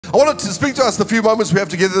I wanted to speak to us the few moments we have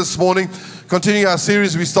together this morning, continuing our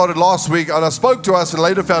series we started last week, and I spoke to us and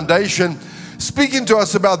laid a foundation, speaking to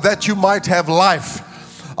us about that you might have life.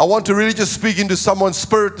 I want to really just speak into someone's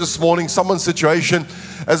spirit this morning, someone's situation.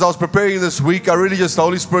 As I was preparing this week, the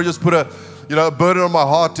Holy Spirit just put a burden on my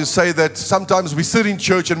heart to say that sometimes we sit in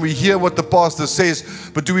church and we hear what the pastor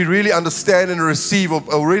says, but do we really understand and receive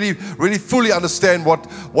or really fully understand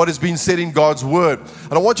what is being said in God's word?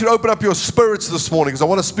 And I want you to open up your spirits this morning, because I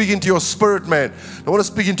want to speak into your spirit, man. I want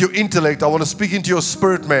to speak into your intellect. I want to speak into your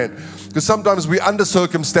spirit, man. Because sometimes we're under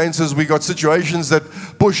circumstances, we got situations that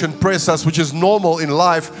push and press us, which is normal in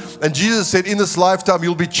life. And Jesus said, in this lifetime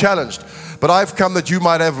you'll be challenged, but I've come that you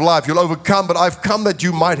might have life. You'll overcome, but I've come that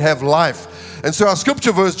you might have life. And so our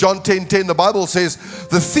scripture verse, John 10:10, the Bible says,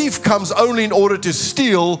 the thief comes only in order to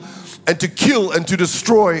steal and to kill and to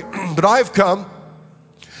destroy. But I've come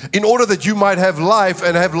in order that you might have life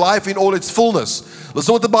and have life in all its fullness.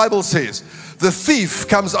 Listen what the Bible says. The thief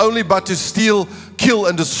comes only but to steal, kill,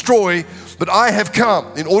 and destroy. But I have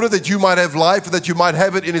come in order that you might have life and that you might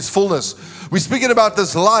have it in its fullness. We're speaking about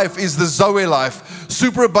this life is the Zoe life,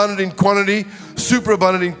 superabundant in quantity,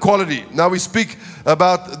 superabundant in quality. Now we speak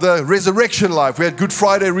about the resurrection life. We had Good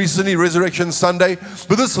Friday recently, Resurrection Sunday.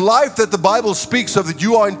 But this life that the Bible speaks of, that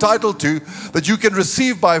you are entitled to, that you can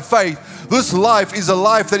receive by faith, this life is a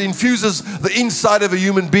life that infuses the inside of a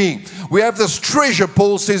human being. We have this treasure,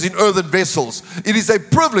 Paul says, in earthen vessels. It is a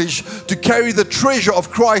privilege to carry the treasure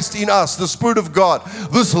of Christ in us, the Spirit of God,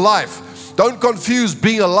 this life. Don't confuse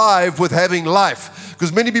being alive with having life.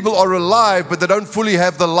 Because many people are alive, but they don't fully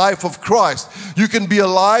have the life of Christ. You can be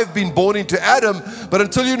alive, being born into Adam, but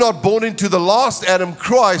until you're not born into the last Adam,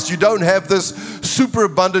 Christ, you don't have this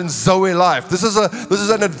superabundant Zoe life. This is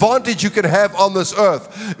an advantage you can have on this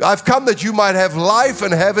earth. I've come that you might have life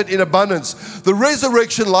and have it in abundance. The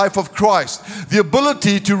resurrection life of Christ, the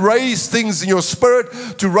ability to raise things in your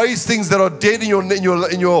spirit, to raise things that are dead in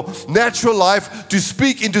your natural life, to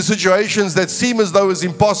speak into situations that seem as though it's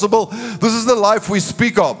impossible. This is the life we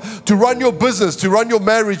speak of. To run your business, to run your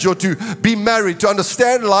marriage, or to be married, to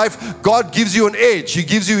understand life, God gives you an edge. He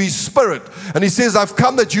gives you His Spirit. And He says, I've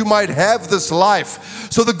come that you might have this life.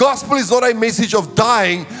 So the gospel is not a message of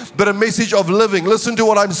dying, but a message of living. Listen to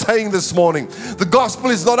what I'm saying this morning. The gospel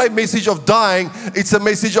is not a message of dying, it's a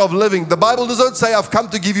message of living. The Bible doesn't say, I've come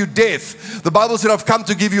to give you death. The Bible said, I've come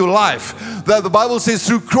to give you life. The Bible says,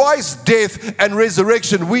 through Christ's death and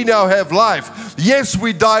resurrection, we now have life. Yes,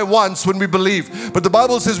 we die once when we believe, but the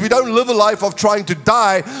Bible says we don't live a life of trying to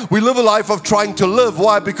die, we live a life of trying to live.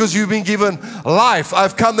 Why? Because you've been given life.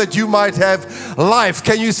 I've come that you might have life.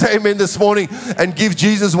 Can you say amen this morning and give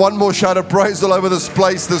Jesus one more shout of praise all over this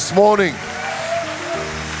place this morning?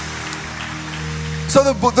 So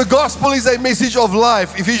the gospel is a message of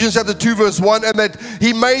life. Ephesians chapter 2 verse 1, and that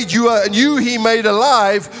He made you, and you He made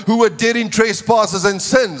alive who were dead in trespasses and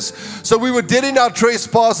sins. So we were dead in our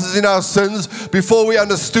trespasses, in our sins, before we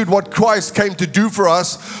understood what Christ came to do for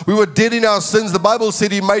us. We were dead in our sins. The Bible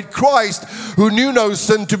said He made Christ, who knew no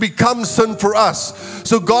sin, to become sin for us.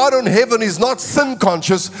 So God in heaven is not sin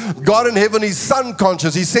conscious. God in heaven is son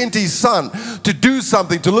conscious. He sent His Son to do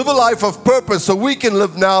something, to live a life of purpose, so we can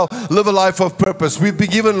live a life of purpose. We've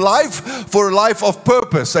been given life for a life of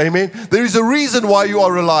purpose. Amen. There is a reason why you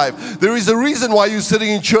are alive. There is a reason why you're sitting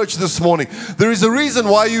in church this morning. There is a reason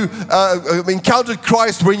why you encountered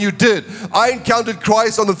Christ when you did. I encountered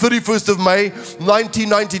Christ on the 31st of May,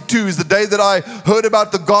 1992 is the day that I heard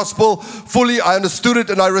about the gospel fully. I understood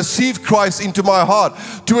it and I received Christ into my heart.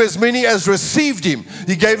 To as many as received Him,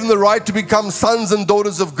 He gave them the right to become sons and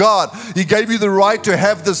daughters of God. He gave you the right to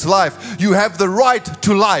have this life. You have the right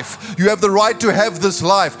to life. You have the right to have this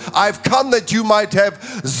life. I've come that you might have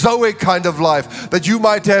Zoe kind of life, that you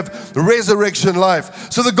might have resurrection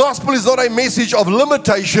life. So the gospel is not a message of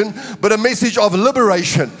limitation, but a message of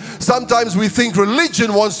liberation. Sometimes we think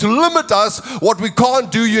religion wants to limit us, what we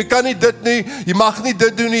can't do. You kan nie dit nie, jy mag nie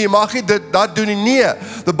dit doen nie, jy mag nie dit dat doen nie. Nee.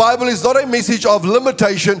 The Bible is not a message of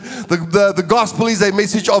limitation. The gospel is a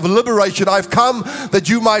message of liberation. I've come that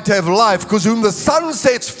you might have life, because whom the Son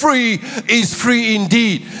sets free is free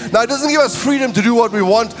indeed. Now it doesn't give us freedom to do what we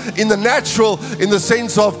want in the natural, in the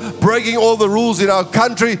sense of breaking all the rules in our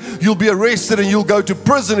country. You'll be arrested and you'll go to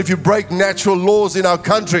prison if you break natural laws in our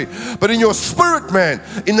country. But in your spirit man,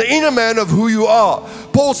 in the inner man of who you are,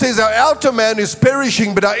 Paul says our outer man is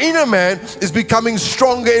perishing, but our inner man is becoming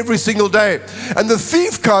stronger every single day. And the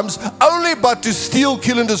thief comes only but to steal,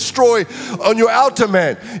 kill, and destroy on your outer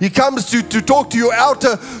man. He comes to talk to your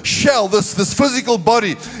outer shell, this physical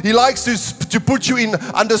body. He likes to to put you in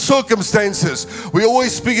under circumstances. We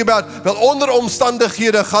always speak about, well, onder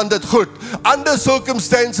omstandighede gaan dit goed. Under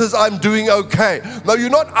circumstances, I'm doing okay. No, you're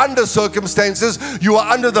not under circumstances. You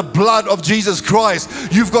are under the blood of Jesus Christ.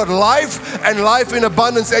 You've got life and life in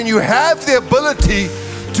abundance, and you have the ability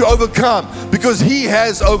to overcome because He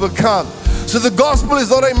has overcome. So the gospel is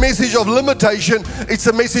not a message of limitation, it's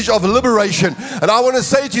a message of liberation. And I want to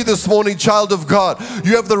say to you this morning, child of God,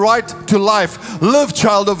 you have the right to life. Live,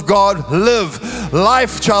 child of God, live.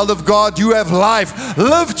 Life, child of God, you have life.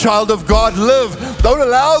 Live, child of God, live. Don't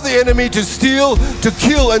allow the enemy to steal, to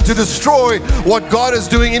kill, and to destroy what God is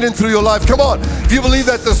doing in and through your life. Come on, if you believe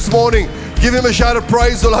that this morning, give Him a shout of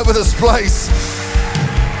praise all over this place.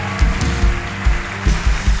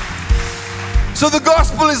 So the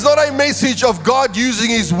gospel is not a message of God using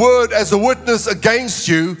His word as a witness against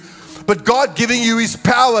you, but God giving you His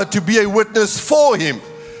power to be a witness for Him.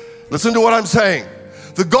 Listen to what I'm saying.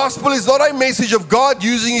 The gospel is not a message of God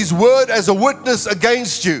using His word as a witness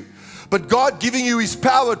against you, but God giving you His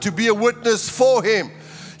power to be a witness for Him.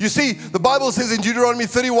 You see, the Bible says in Deuteronomy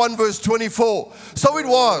 31 verse 24, so it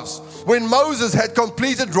was when Moses had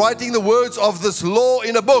completed writing the words of this law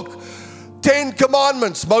in a book. 10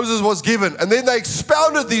 commandments Moses was given, and then they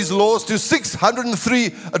expounded these laws to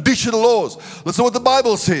 603 additional laws. Listen what the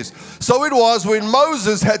Bible says. So it was when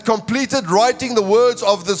Moses had completed writing the words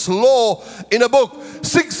of this law in a book.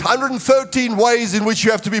 613 ways in which you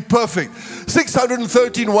have to be perfect.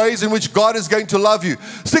 613 ways in which God is going to love you.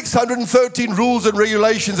 613 rules and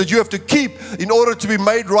regulations that you have to keep in order to be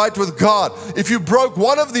made right with God. If you broke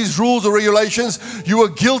one of these rules or regulations, you were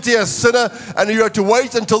guilty as sinner, and you had to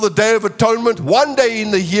wait until the Day of Atonement, one day in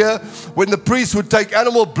the year, when the priest would take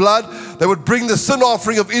animal blood. They would bring the sin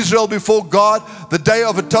offering of Israel before God. The Day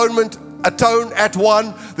of Atonement, atone at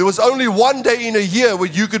one. There was only one day in a year where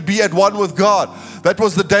you could be at one with God. That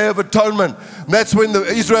was the Day of Atonement. And that's when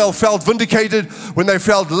Israel felt vindicated, when they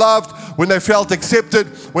felt loved, when they felt accepted,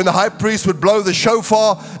 when the high priest would blow the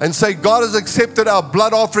shofar and say, God has accepted our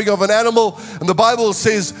blood offering of an animal. And the Bible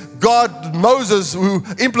says, Moses, who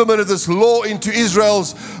implemented this law into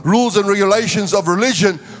Israel's rules and regulations of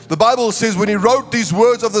religion, the Bible says when he wrote these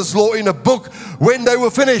words of this law in a book, when they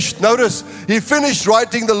were finished, notice, he finished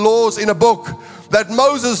writing the laws in a book. That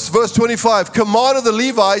Moses, verse 25, commanded the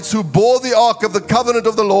Levites who bore the ark of the covenant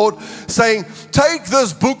of the Lord, saying, take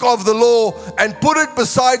this book of the law and put it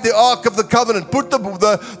beside the ark of the covenant. Put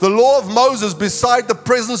the law of Moses beside the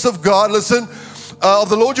presence of God, listen, of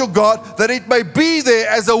the Lord your God, that it may be there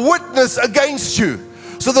as a witness against you.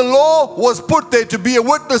 So the law was put there to be a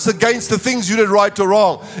witness against the things you did right or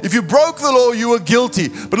wrong. If you broke the law, you were guilty.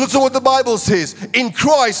 But listen what the Bible says. In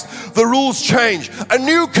Christ, the rules change. A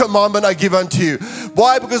new commandment I give unto you.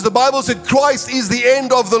 Why? Because the Bible said Christ is the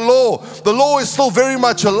end of the law. The law is still very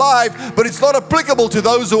much alive, but it's not applicable to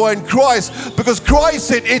those who are in Christ, because Christ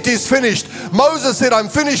said it is finished. Moses said, I'm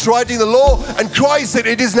finished writing the law, and Christ said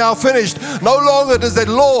it is now finished. No longer does that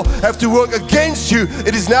law have to work against you.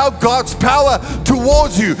 It is now God's power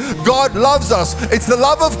towards you. God loves us. It's the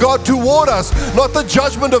love of God toward us, not the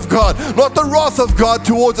judgment of God, not the wrath of God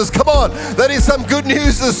towards us. Come on, that is some good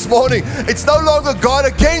news this morning. It's no longer God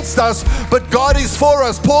against us, but God is for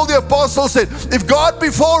us. Paul the Apostle said, if God be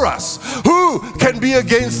for us, who can be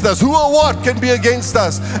against us? Who or what can be against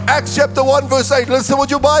us? Acts chapter 1 verse 8, listen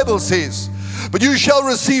what your Bible says. But you shall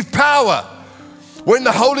receive power when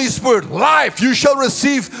the Holy Spirit, life, you shall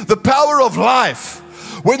receive the power of life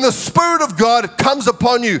when the Spirit of God comes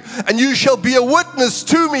upon you, and you shall be a witness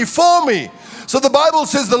to me, for me. So the Bible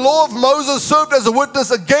says the law of Moses served as a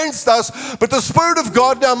witness against us, but the Spirit of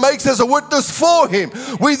God now makes us a witness for Him.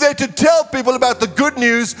 We're there to tell people about the good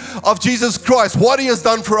news of Jesus Christ, what He has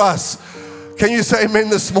done for us. Can you say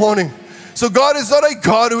amen this morning? So God is not a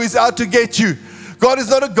God who is out to get you. God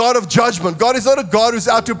is not a God of judgment. God is not a God who's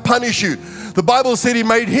out to punish you. The Bible said He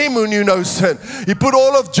made Him who knew no sin. He put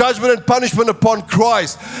all of judgment and punishment upon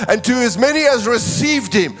Christ. And to as many as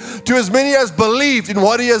received Him, to as many as believed in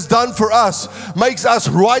what He has done for us, makes us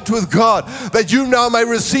right with God, that you now may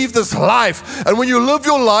receive this life. And when you live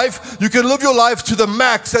your life, you can live your life to the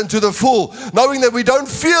max and to the full, knowing that we don't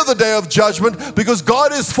fear the day of judgment, because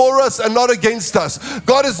God is for us and not against us.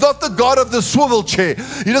 God is not the God of the swivel chair.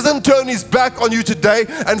 He doesn't turn His back on you today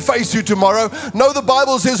and face you tomorrow. No, the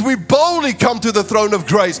Bible says we boldly come to the throne of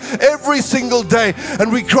grace every single day,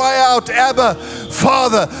 and we cry out, Abba,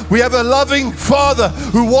 Father. We have a loving Father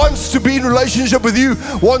who wants to be in relationship with you,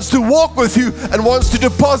 wants to walk with you, and wants to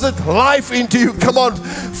deposit life into you. Come on,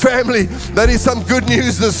 family, that is some good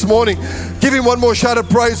news this morning. Give Him one more shout of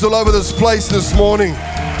praise all over this place this morning.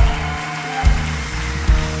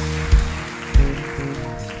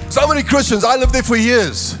 So many early Christians, I lived there for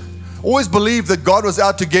years. Always believed that God was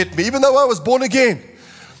out to get me. Even though I was born again,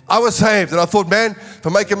 I was saved. And I thought, man, if I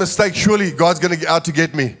make a mistake, surely God's going to get out to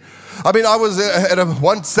get me. I mean, I was at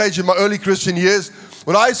one stage in my early Christian years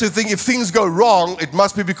when I used to think if things go wrong, it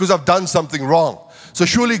must be because I've done something wrong. So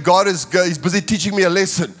surely God is He's busy teaching me a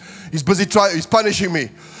lesson. He's punishing me.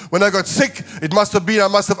 When I got sick, it must have been I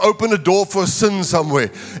must have opened a door for sin somewhere.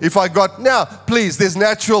 Now, please, there's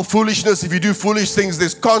natural foolishness. If you do foolish things,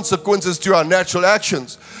 there's consequences to our natural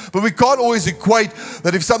actions. But we can't always equate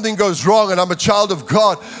that if something goes wrong and I'm a child of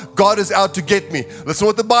God, God is out to get me. Listen to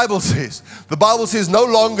what the Bible says. The Bible says no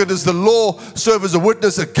longer does the law serve as a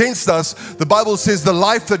witness against us. The Bible says the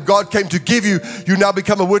life that God came to give you, you now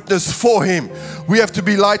become a witness for Him. We have to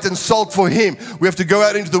be light and salt for Him. We have to go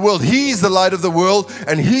out into the world. He's the light of the world,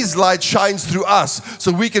 and His light shines through us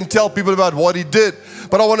so we can tell people about what He did.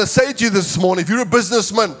 But I want to say to you this morning, if you're a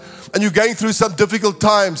businessman and you're going through some difficult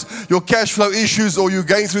times, your cash flow issues, or you're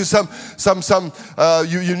going through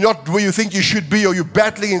you're not where you think you should be, or you're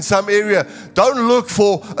battling in some area, don't look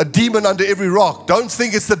for a demon under every rock. Don't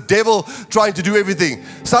think it's the devil trying to do everything.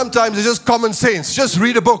 Sometimes it's just common sense. Just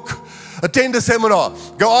read a book. Attend a seminar.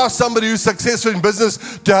 Go ask somebody who's successful in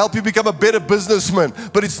business to help you become a better businessman.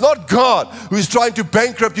 But it's not God who is trying to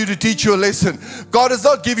bankrupt you to teach you a lesson. God does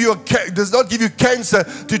not give you cancer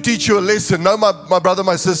to teach you a lesson. No, my brother,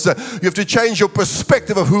 my sister, you have to change your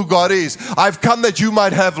perspective of who God is. I've come that you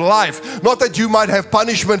might have life, not that you might have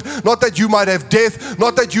punishment, not that you might have death,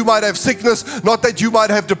 not that you might have sickness, not that you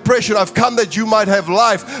might have depression. I've come that you might have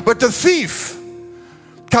life. But the thief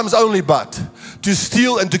comes only but to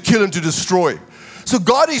steal and to kill and to destroy. So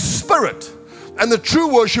God is spirit, and the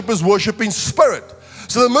true worshipers worship in spirit.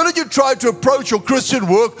 So the minute you try to approach your Christian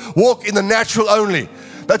walk in the natural only.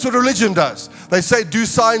 That's what religion does. They say do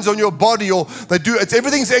signs on your body, or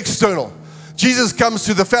everything's external. Jesus comes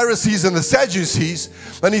to the Pharisees and the Sadducees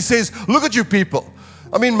and He says, look at you people.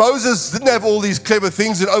 I mean, Moses didn't have all these clever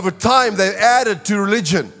things, and over time they added to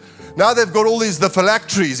religion. Now they've got all the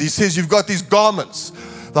phylacteries. He says you've got these garments.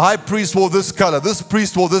 The high priest wore this color. This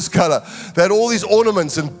priest wore this color. They had all these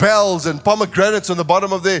ornaments and bells and pomegranates on the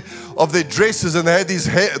bottom of their dresses, and they had these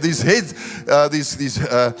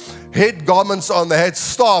head garments on. They had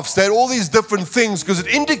staffs. They had all these different things because it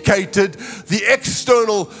indicated the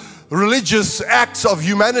external religious acts of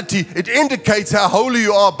humanity. It indicates how holy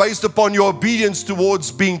you are based upon your obedience towards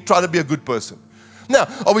trying to be a good person. Now,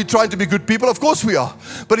 are we trying to be good people? Of course we are.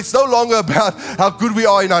 But it's no longer about how good we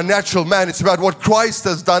are in our natural man. It's about what Christ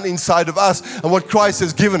has done inside of us and what Christ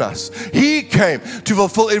has given us. He came to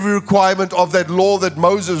fulfill every requirement of that law that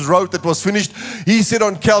Moses wrote that was finished. He said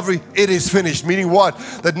on Calvary, it is finished. Meaning what?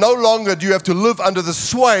 That no longer do you have to live under the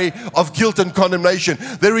sway of guilt and condemnation.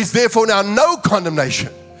 There is therefore now no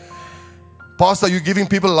condemnation. Pastor, you're giving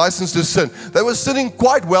people a license to sin. They were sinning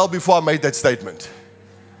quite well before I made that statement.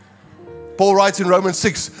 Paul writes in Romans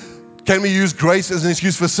 6, can we use grace as an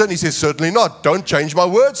excuse for sin? He says, certainly not. Don't change my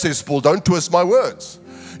words, says Paul. Don't twist my words.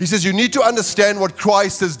 He says, you need to understand what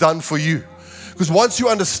Christ has done for you. Because once you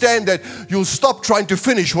understand that, you'll stop trying to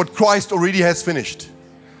finish what Christ already has finished.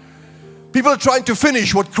 People are trying to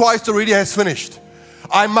finish what Christ already has finished.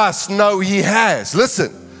 I must know He has.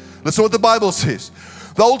 Listen what the Bible says.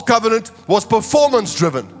 The old covenant was performance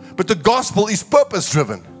driven, but the gospel is purpose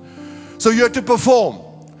driven. So you have to perform.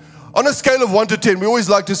 On a scale of 1 to 10, we always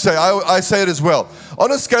like to say, I say it as well. On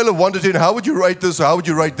a scale of 1 to 10, how would you rate this or how would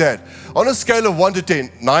you rate that? On a scale of 1 to 10,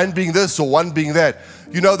 9 being this or 1 being that.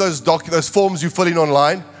 You know those forms you fill in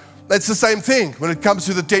online? It's the same thing when it comes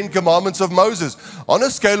to the 10 commandments of Moses. On a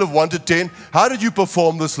scale of 1 to 10, how did you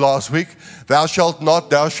perform this last week? Thou shalt not,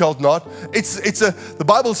 thou shalt not. The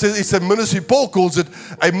Bible says it's a ministry, Paul calls it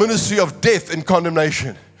a ministry of death and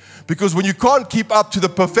condemnation. Because when you can't keep up to the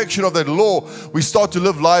perfection of that law, we start to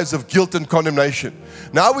live lives of guilt and condemnation.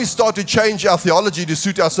 Now we start to change our theology to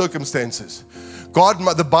suit our circumstances.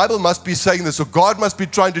 The Bible must be saying this, or God must be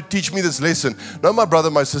trying to teach me this lesson. No, my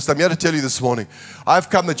brother, my sister, I'm here to tell you this morning, I've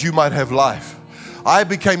come that you might have life. I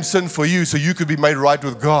became sin for you so you could be made right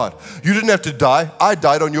with God. You didn't have to die. I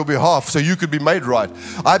died on your behalf so you could be made right.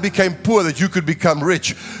 I became poor that you could become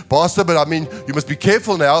rich. Pastor, but I mean, you must be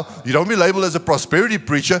careful now. You don't be labeled as a prosperity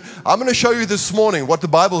preacher. I'm going to show you this morning what the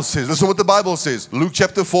Bible says. Listen what the Bible says. Luke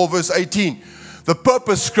chapter 4 verse 18. The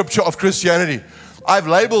purpose scripture of Christianity. I've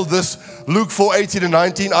labeled this Luke 4, 18 and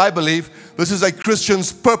 19. I believe this is a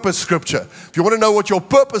Christian's purpose scripture. If you want to know what your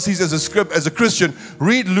purpose is as a Christian,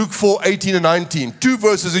 read Luke 4, 18 and 19. 2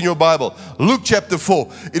 verses in your Bible. Luke chapter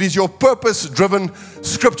 4. It is your purpose-driven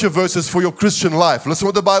scripture verses for your Christian life. Listen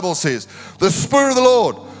what the Bible says. The Spirit of the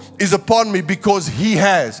Lord is upon me because He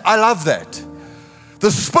has. I love that.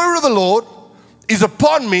 The Spirit of the Lord is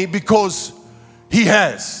upon me because He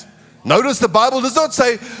has. Notice the Bible does not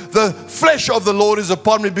say the flesh of the Lord is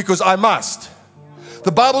upon me because I must.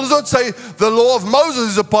 The Bible does not say the law of Moses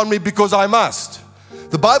is upon me because I must.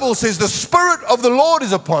 The Bible says the Spirit of the Lord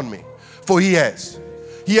is upon me, for He has.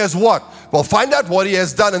 He has what? Well, find out what He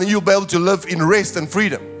has done, and then you'll be able to live in rest and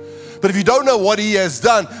freedom. But if you don't know what He has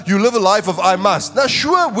done, you live a life of I must. Now,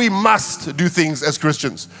 sure, we must do things as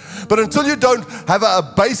Christians. But until you don't have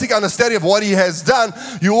a basic understanding of what He has done,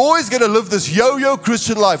 you're always going to live this yo-yo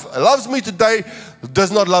Christian life. Loves me today,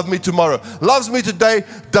 does not love me tomorrow. Loves me today,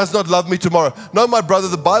 does not love me tomorrow. No, my brother,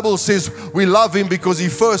 the Bible says we love Him because He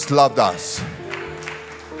first loved us.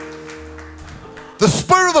 The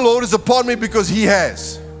Spirit of the Lord is upon me because He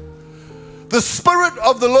has. The Spirit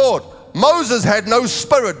of the Lord. Moses had no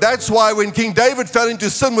spirit. That's why when King David fell into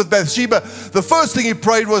sin with Bathsheba, the first thing he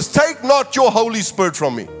prayed was, take not your Holy Spirit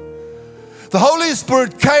from me. The Holy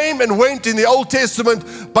Spirit came and went in the Old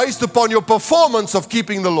Testament based upon your performance of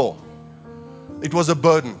keeping the law. It was a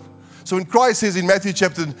burden. So when Christ says in Matthew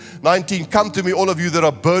chapter 19, come to me all of you that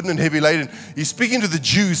are burdened and heavy laden, He's speaking to the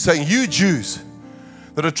Jews saying, you Jews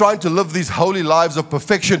that are trying to live these holy lives of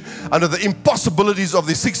perfection under the impossibilities of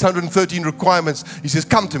the 613 requirements, He says,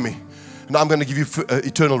 come to me. And I'm going to give you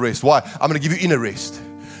eternal rest. Why? I'm going to give you inner rest.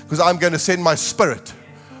 Because I'm going to send my Spirit.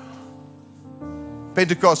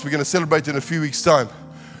 Pentecost, we're going to celebrate in a few weeks' time.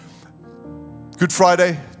 Good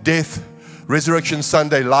Friday, death. Resurrection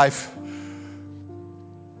Sunday, life.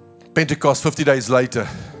 Pentecost, 50 days later.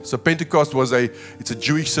 So Pentecost it's a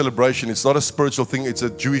Jewish celebration. It's not a spiritual thing. It's a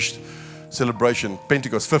Jewish celebration.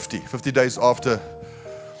 Pentecost, 50 days after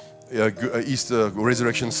Easter,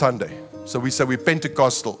 Resurrection Sunday. So we say we're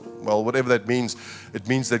Pentecostal. Well, whatever that means, it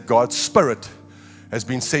means that God's Spirit has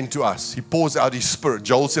been sent to us. He pours out His Spirit.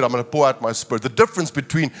 Joel said, I'm going to pour out my Spirit. The difference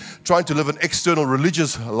between trying to live an external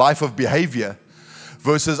religious life of behavior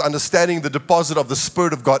versus understanding the deposit of the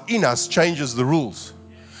Spirit of God in us changes the rules.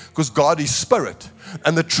 Because God is Spirit.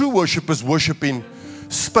 And the true worshipers worship in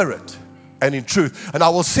spirit and in truth. And I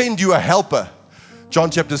will send you a helper.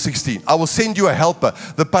 John chapter 16. I will send you a helper,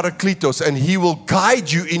 the Parakletos, and He will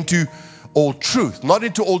guide you into all truth, not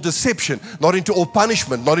into all deception, not into all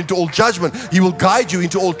punishment, not into all judgment. He will guide you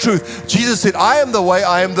into all truth. Jesus said, I am the way,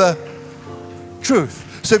 I am the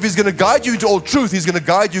truth. So if He's going to guide you into all truth, He's going to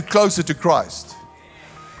guide you closer to Christ.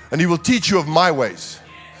 And He will teach you of my ways.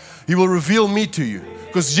 He will reveal me to you.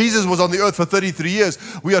 Because Jesus was on the earth for 33 years.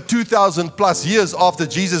 We are 2,000 plus years after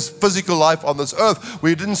Jesus' physical life on this earth.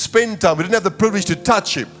 We didn't spend time. We didn't have the privilege to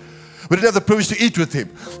touch Him. We didn't have the privilege to eat with Him.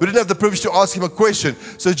 We didn't have the privilege to ask Him a question.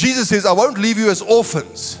 So Jesus says, I won't leave you as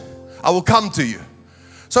orphans. I will come to you.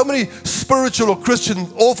 So many spiritual or Christian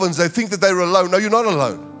orphans, they think that they're alone. No, you're not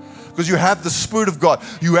alone. Because you have the Spirit of God.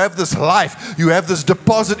 You have this life. You have this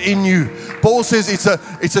deposit in you. Paul says it's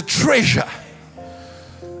a treasure.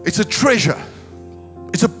 It's a treasure.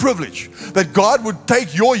 It's a privilege that God would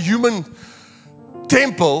take your human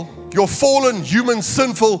temple, your fallen, human,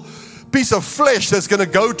 sinful piece of flesh that's going to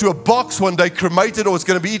go to a box one day, cremated, or it's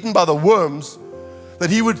going to be eaten by the worms, that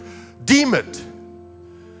He would deem it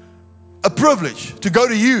a privilege to go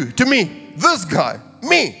to you, to me, this guy,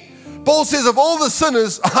 me. Paul says, of all the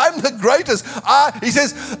sinners, I'm the greatest. He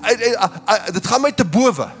says, dit gaan my te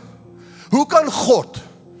bowe. Hoe kan God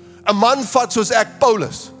 'n man vat soos ek,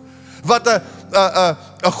 Paulus, wat 'n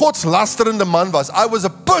godslasterende man was? I was a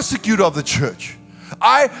persecutor of the church.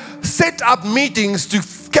 I set up meetings to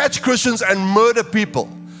catch Christians and murder people.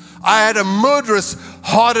 I had a murderous,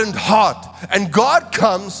 hardened heart. And God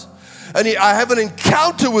comes and I have an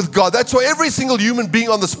encounter with God. That's why every single human being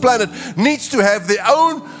on this planet needs to have their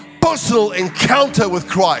own personal encounter with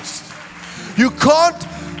Christ. You can't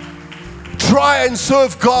try and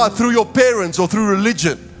serve God through your parents or through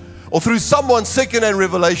religion or through someone's second-hand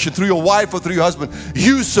revelation, through your wife or through your husband.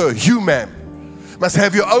 You, sir, you, ma'am, must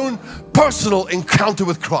have your own personal encounter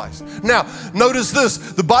with Christ. Now, notice this.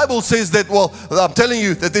 The Bible says that, well, I'm telling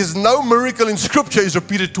you that there's no miracle in Scripture is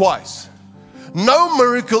repeated twice. No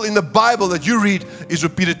miracle in the Bible that you read is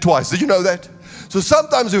repeated twice. Did you know that? So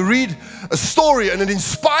sometimes we read a story and it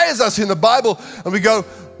inspires us in the Bible and we go,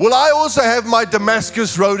 well, I also have my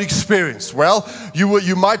Damascus Road experience. Well,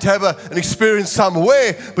 you might have an experience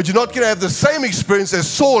somewhere, but you're not going to have the same experience as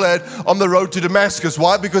Saul had on the road to Damascus.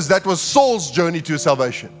 Why? Because that was Saul's journey to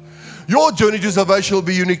salvation. Your journey to salvation will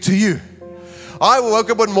be unique to you. I woke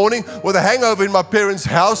up one morning with a hangover in my parents'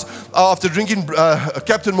 house after drinking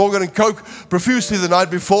Captain Morgan and Coke profusely the night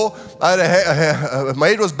before. My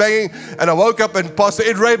head was banging, and I woke up, and Pastor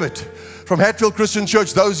Ed Rabbit from Hatfield Christian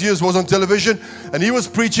Church those years was on television, and he was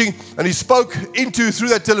preaching, and he spoke through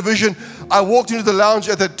that television. I walked into the lounge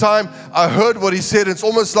at that time. I heard what he said, and it's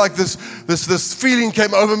almost like this feeling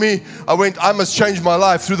came over me. I went, I must change my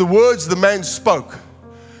life through the words the man spoke.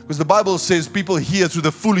 Because the Bible says people hear through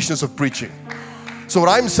the foolishness of preaching. So what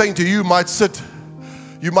I'm saying to you might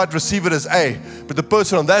you might receive it as A, but the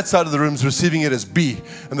person on that side of the room is receiving it as B,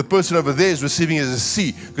 and the person over there is receiving it as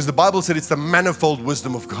C, because the Bible said it's the manifold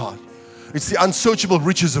wisdom of God. It's the unsearchable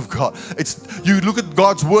riches of God. You look at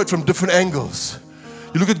God's word from different angles.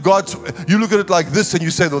 You look at it like this, and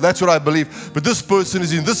you say, well, that's what I believe. But this person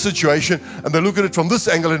is in this situation, and they look at it from this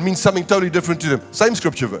angle, and it means something totally different to them. Same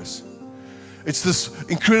scripture verse. It's this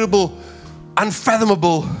incredible,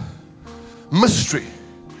 unfathomable mystery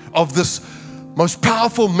of this most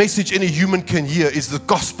powerful message any human can hear is the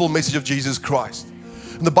gospel message of Jesus Christ.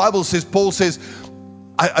 And the Bible says, Paul says,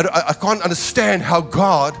 I can't understand how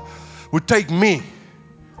God would take me,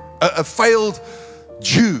 a failed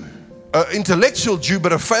Jew, an intellectual Jew,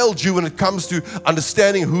 but a failed Jew when it comes to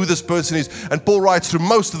understanding who this person is. And Paul writes through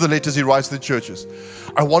most of the letters he writes to the churches,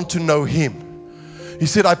 I want to know Him. He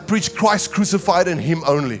said, I preach Christ crucified and Him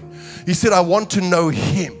only. He said, I want to know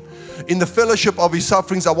Him. In the fellowship of His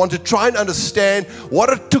sufferings, I want to try and understand what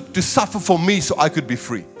it took to suffer for me so I could be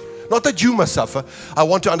free. Not that you must suffer. I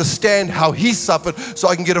want to understand how He suffered so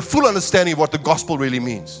I can get a full understanding of what the gospel really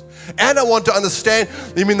means. And I want to understand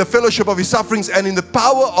Him in the fellowship of His sufferings and in the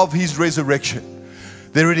power of His resurrection.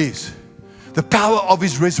 There it is. The power of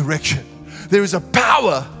His resurrection. There is a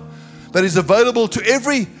power that is available to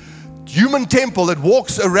every human temple that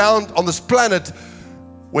walks around on this planet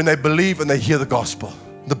when they believe and they hear the gospel.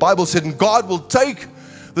 The Bible said, and God will take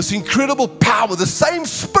this incredible power, the same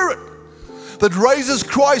Spirit that raises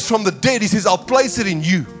Christ from the dead. He says, I'll place it in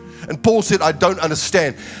you. And Paul said, I don't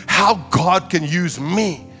understand how God can use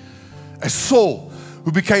me as Saul,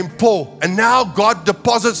 who became Paul. And now God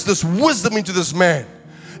deposits this wisdom into this man.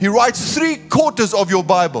 He writes 3/4 of your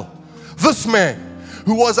Bible. This man,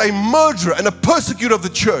 who was a murderer and a persecutor of the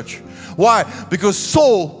church. Why? Because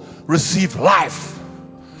Saul received life.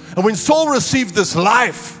 And when Saul received this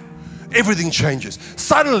life, everything changes.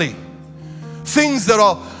 Suddenly, things that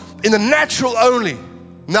are in the natural only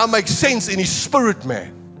now make sense in his spirit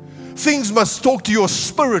man. Things must talk to your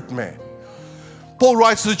spirit man. Paul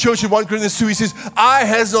writes to the church in 1 Corinthians 2, he says, eye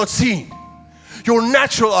has not seen. Your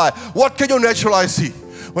natural eye. What can your natural eye see?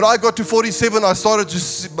 When I got to 47, I started to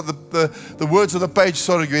see, the words on the page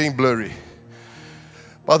started getting blurry.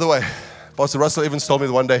 By the way, Pastor Russell Evans told me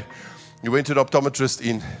one day, he went to an optometrist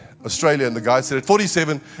in Australia, and the guy said, at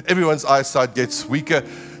 47, everyone's eyesight gets weaker.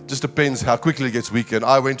 Just depends how quickly it gets weaker. And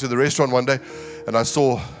I went to the restaurant one day, and I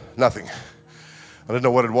saw nothing. I didn't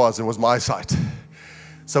know what it was. It was my eyesight.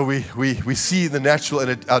 So we see the natural,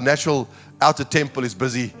 and our natural outer temple is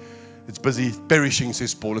busy. It's busy perishing,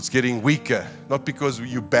 says Paul. It's getting weaker. Not because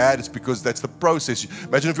you're bad, it's because that's the process.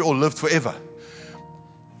 Imagine if we all lived forever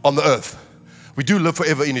on the earth. We do live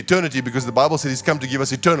forever in eternity because the Bible says He's come to give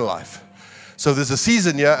us eternal life. So there's a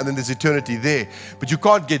season here and then there's eternity there. But you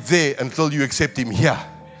can't get there until you accept Him here.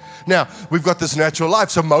 Now, we've got this natural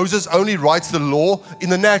life. So Moses only writes the law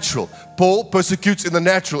in the natural. Paul persecutes in the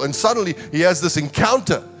natural. And suddenly he has this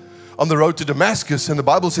encounter on the road to Damascus. And the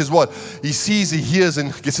Bible says what? He sees, he hears,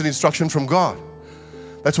 and gets an instruction from God.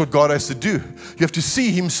 That's what God has to do. You have to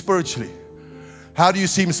see Him spiritually. How do you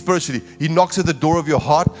see Him spiritually? He knocks at the door of your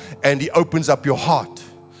heart and He opens up your heart.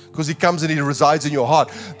 Because He comes and He resides in your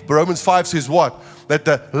heart. Romans 5 says what? That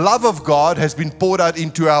the love of God has been poured out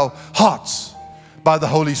into our hearts by the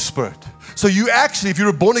Holy Spirit. So you actually, if you're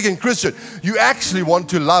a born-again Christian, you actually want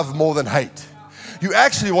to love more than hate. You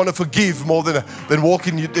actually want to forgive more than walk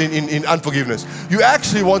in unforgiveness. You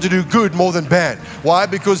actually want to do good more than bad. Why?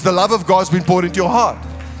 Because the love of God has been poured into your heart.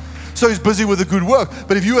 So He's busy with the good work.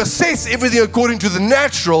 But if you assess everything according to the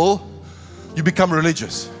natural, you become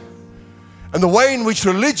religious. And the way in which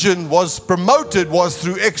religion was promoted was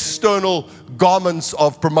through external garments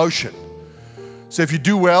of promotion. So if you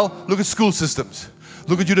do well, look at school systems.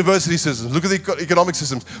 Look at university systems. Look at the economic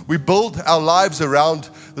systems. We build our lives around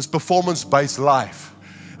this performance-based life.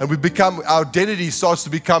 And our identity starts to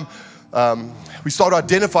become, we start to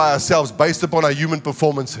identify ourselves based upon our human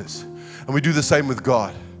performances. And we do the same with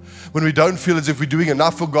God. When we don't feel as if we're doing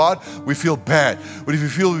enough for God, we feel bad. But if we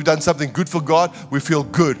feel we've done something good for God, we feel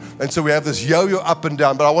good. And so we have this yo-yo up and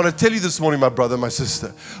down. But I want to tell you this morning, my brother, my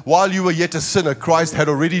sister, while you were yet a sinner, Christ had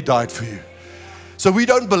already died for you. So we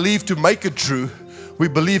don't believe to make it true. We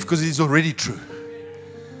believe because it is already true.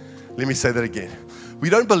 Let me say that again.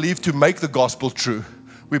 We don't believe to make the gospel true.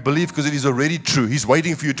 We believe because it is already true. He's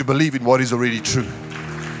waiting for you to believe in what is already true.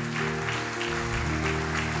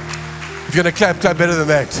 If you're going to clap, clap better than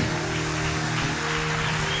that.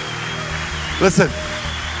 Listen.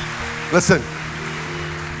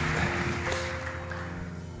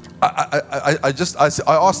 I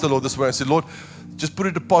asked the Lord this morning. I said, Lord, just put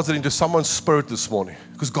a deposit into someone's spirit this morning,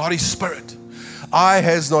 because God is spirit. Eye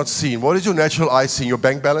has not seen. What is your natural eye seeing? Your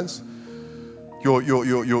bank balance, your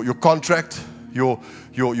contract, your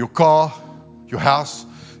car, your house,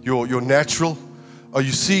 your natural. Are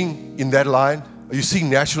you seeing in that line? Are you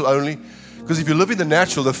seeing natural only? Because if you live in the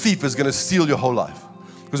natural, the thief is going to steal your whole life.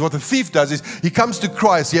 Because what the thief does is he comes to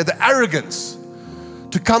Christ. He had the arrogance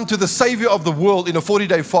to come to the Savior of the world in a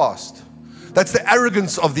 40-day fast. That's the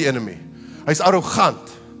arrogance of the enemy. He's arrogant.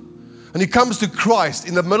 And he comes to Christ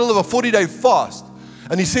in the middle of a 40-day fast.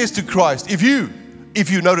 And he says to Christ, if you,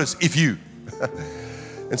 notice, if you.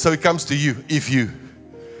 And so he comes to you, if you.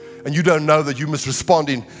 And you don't know that you must respond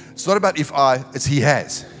in, it's not about if I, it's he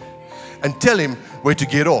has. And tell him where to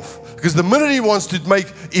get off. Because the minute he wants to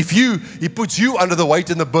make if you, he puts you under the weight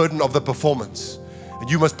and the burden of the performance. And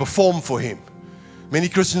you must perform for him. Many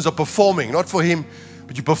Christians are performing, not for him,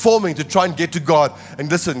 but you're performing to try and get to God.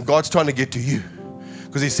 And listen, God's trying to get to you.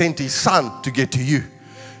 Because he sent his son to get to you.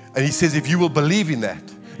 And he says, if you will believe in that,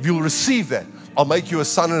 if you will receive that, I'll make you a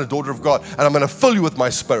son and a daughter of God. And I'm going to fill you with my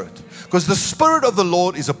spirit. Because the Spirit of the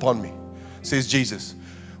Lord is upon me, says Jesus.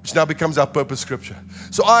 Which now becomes our purpose scripture.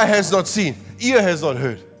 So eye has not seen, ear has not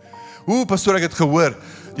heard. Hoe pastoor, ek het gehoor,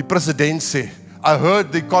 die president sê, I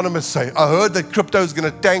heard the economists say, I heard that crypto is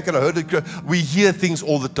going to tank, and I heard that we hear things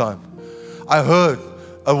all the time. I heard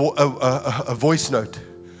a voice note.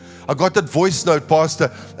 I got that voice note,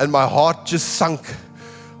 Pastor, and my heart just sunk.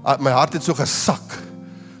 My heart het so gesak.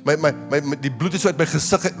 Die bloed is so uit my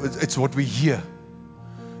gesig. It's what we hear.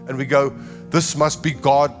 And we go, this must be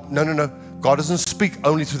God. No. God doesn't speak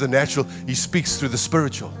only through the natural. He speaks through the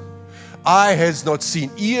spiritual. Eye has not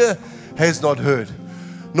seen, ear has not heard,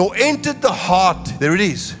 nor entered the heart. There it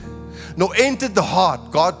is. Nor entered the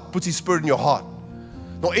heart. God puts his spirit in your heart.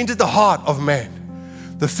 Nor entered the heart of man.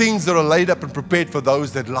 The things that are laid up and prepared for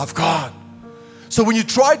those that love God. So when you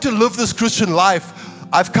try to live this Christian life,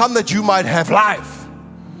 I've come that you might have life.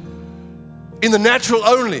 In the natural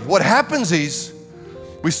only. What happens is,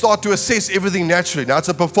 we start to assess everything naturally. Now it's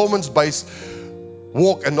a performance-based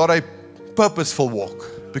walk and not a purposeful walk.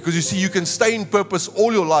 Because you see, you can stay in purpose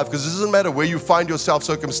all your life, because it doesn't matter where you find yourself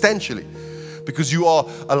circumstantially. Because you are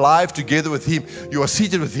alive together with him. You are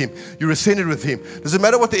seated with him. You're ascended with him. Doesn't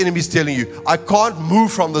matter what the enemy is telling you. I can't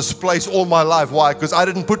move from this place all my life. Why? Because I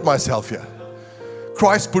didn't put myself here.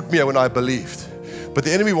 Christ put me here when I believed. But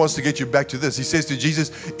the enemy wants to get you back to this. He says to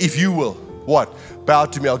Jesus, if you will, what? Bow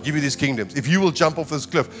to me, I'll give you these kingdoms. If you will jump off this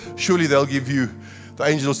cliff, surely they'll give you the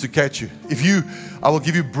angels to catch you. I will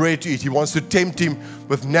give you bread to eat. He wants to tempt him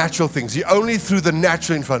with natural things. He only threw the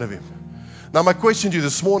natural in front of him. Now my question to you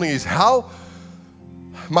this morning is, how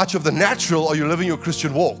much of the natural are you living your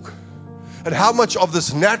Christian walk? And how much of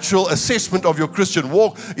this natural assessment of your Christian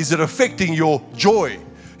walk is it affecting your joy,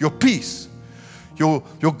 your peace, your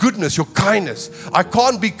goodness, your kindness? I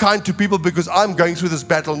can't be kind to people because I'm going through this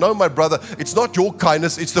battle. No, my brother, it's not your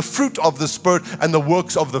kindness. It's the fruit of the Spirit and the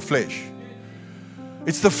works of the flesh.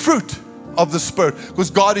 It's the fruit of the Spirit, because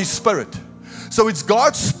God is Spirit. So it's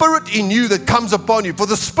God's Spirit in you that comes upon you. For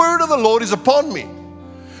the Spirit of the Lord is upon me.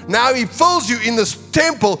 Now he fills you in this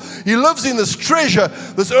temple. He lives in this treasure,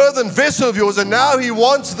 this earthen vessel of yours, and now he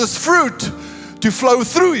wants this fruit to flow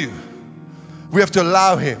through you. We have to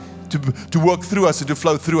allow him to work through us and to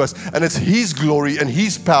flow through us. And it's his glory and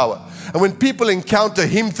his power. And when people encounter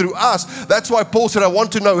him through us, that's why Paul said, I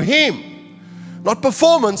want to know him. Not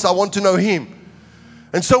performance, I want to know him.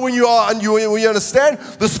 And so when you understand,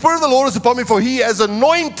 the Spirit of the Lord is upon me, for he has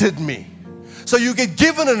anointed me. So you get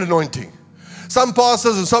given an anointing. Some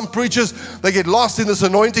pastors and some preachers, they get lost in this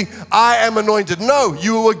anointing. I am anointed. No,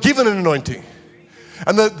 you were given an anointing.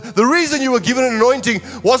 And the reason you were given an anointing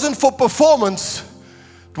wasn't for performance,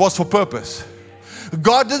 it was for purpose.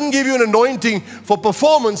 God didn't give you an anointing for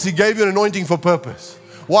performance, he gave you an anointing for purpose.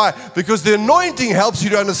 Why? Because the anointing helps you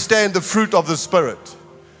to understand the fruit of the Spirit.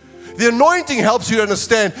 The anointing helps you to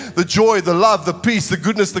understand the joy, the love, the peace, the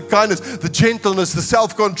goodness, the kindness, the gentleness, the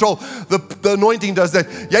self-control. The anointing does that.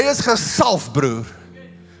 Jy is gesalf, broer.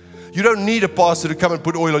 You don't need a pastor to come and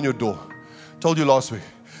put oil on your door. I told you last week.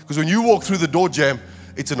 Because when you walk through the door jam,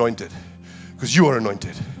 it's anointed. Because you are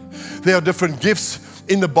anointed. There are different gifts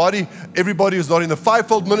in the body. Everybody who's not in the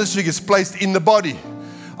fivefold ministry gets placed in the body.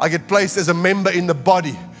 I get placed as a member in the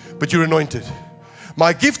body, but you're anointed.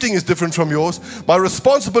 My gifting is different from yours. My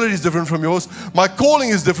responsibility is different from yours. My calling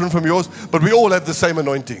is different from yours, but we all have the same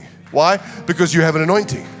anointing. Why? Because you have an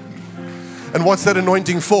anointing. And what's that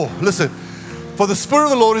anointing for? Listen, for the Spirit of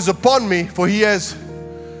the Lord is upon me, for He has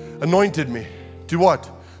anointed me. To what?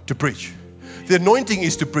 To preach. The anointing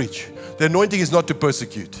is to preach. The anointing is not to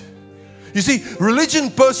persecute. You see, religion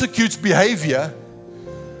persecutes behavior.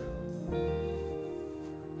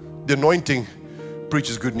 The anointing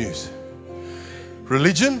preaches good news.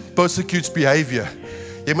 Religion persecutes behavior.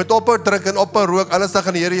 Jy moet ophou drink en ophou rook, anders dan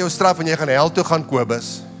gaan die Here jou straf en jy gaan hel toe gaan,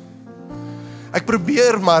 Kobus. Ek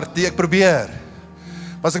probeer, Martie, ek probeer.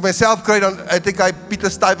 Maar as ek myself kry, dan het ek hy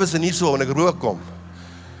Pieter Stuyvers en nie so, en ek rook kom.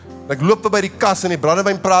 En ek loop by die kas en die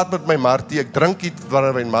brandewyn praat met my, Martie, ek drink die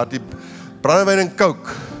brandewyn, Martie, brandewyn en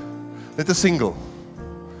coke. Net 'n single.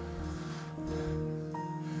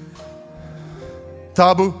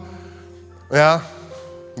 Tabu. Ja.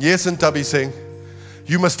 Yes, and Tabi saying,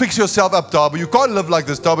 you must fix yourself up, Tabu. You can't live like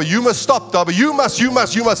this, Tabu. You must stop, Tabu. You must.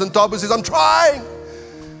 And Tabu says, I'm trying.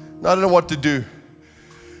 And I don't know what to do.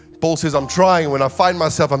 Paul says, I'm trying. When I find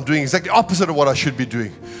myself, I'm doing exactly opposite of what I should be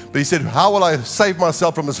doing. But he said, how will I save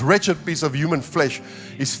myself from this wretched piece of human flesh?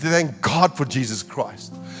 He said, thank God for Jesus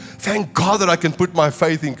Christ. Thank God that I can put my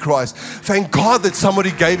faith in Christ. Thank God that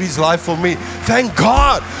somebody gave His life for me. Thank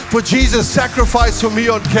God for Jesus' sacrifice for me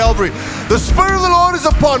on Calvary. The Spirit of the Lord is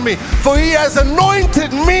upon me, for He has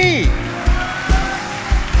anointed me.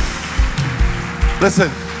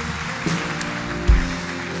 Listen,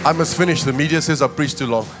 I must finish. The media says I preached too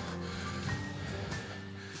long.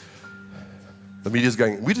 The media's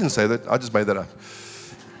going, we didn't say that. I just made that up.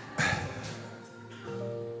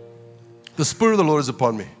 The Spirit of the Lord is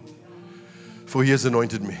upon me, for He has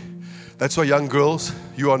anointed me. That's why, young girls,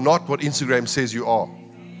 you are not what Instagram says you are.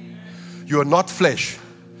 You are not flesh.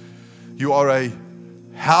 You are a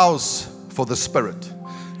house for the Spirit.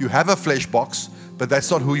 You have a flesh box, but that's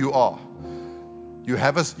not who you are. You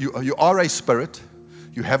are a spirit,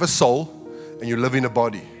 you have a soul, and you live in a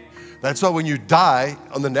body. That's why when you die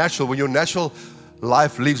on the natural, when your natural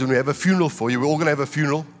life leaves, when we have a funeral for you, we're all going to have a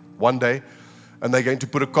funeral one day. And they're going to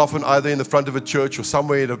put a coffin either in the front of a church or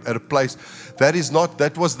somewhere at a place. That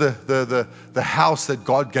was the house that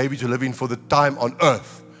God gave you to live in for the time on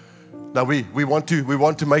earth. Now we want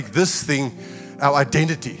to make this thing our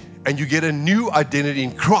identity. And you get a new identity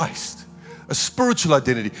in Christ. A spiritual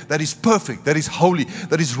identity that is perfect, that is holy,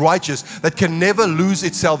 that is righteous, that can never lose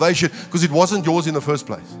its salvation because it wasn't yours in the first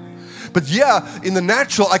place. But yeah, in the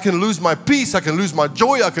natural, I can lose my peace, I can lose my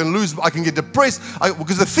joy, I can get depressed,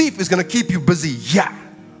 because the thief is going to keep you busy. Yeah.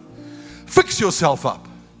 Fix yourself up.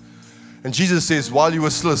 And Jesus says, while you were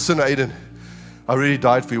still a sinner, Aidan, I already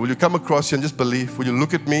died for you. Will you come across here and just believe? Will you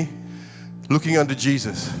look at me? Looking unto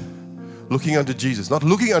Jesus. Looking unto Jesus. Not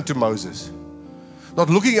looking unto Moses. Not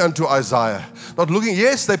looking unto Isaiah. Not looking,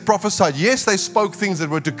 yes, they prophesied. Yes, they spoke things that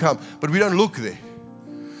were to come. But we don't look there.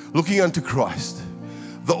 Looking unto Christ.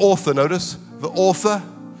 The author, notice, the author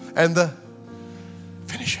and the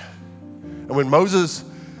finisher. And when Moses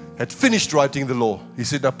had finished writing the law, he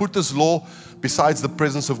said, now put this law besides the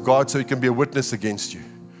presence of God so it can be a witness against you.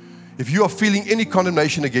 If you are feeling any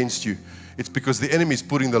condemnation against you, it's because the enemy is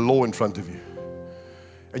putting the law in front of you.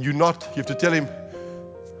 And you have to tell him,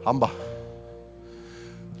 Hamba,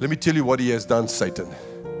 let me tell you what he has done, Satan.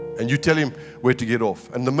 And you tell him where to get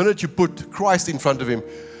off. And the minute you put Christ in front of him,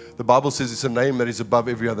 the Bible says it's a name that is above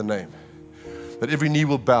every other name. That every knee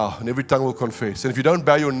will bow and every tongue will confess. And if you don't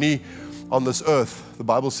bow your knee on this earth, the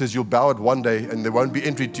Bible says you'll bow it one day and there won't be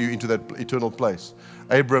entry to you into that eternal place.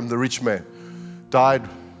 Abram, the rich man, died,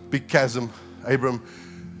 big chasm. Abram,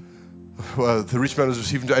 the rich man was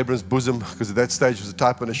received into Abram's bosom because at that stage it was a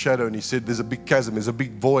type and a shadow. And he said, there's a big chasm, there's a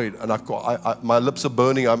big void. And my lips are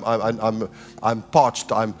burning, I'm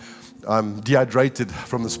parched, I'm dehydrated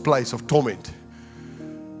from this place of torment.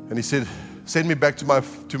 And he said, send me back to my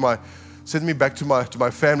family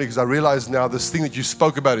because I realize now this thing that you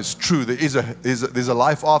spoke about is true. There's a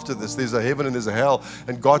life after this. There's a heaven and there's a hell.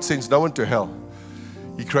 And God sends no one to hell.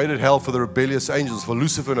 He created hell for the rebellious angels, for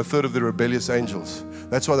Lucifer and a third of the rebellious angels.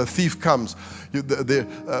 That's why the thief comes.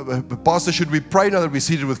 Pastor, should we pray now that we're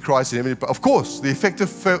seated with Christ in heaven? Of course, the effective,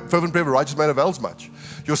 fervent prayer of a righteous man avails much.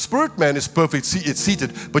 Your spirit man is perfect, it's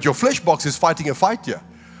seated, but your flesh box is fighting a fight here.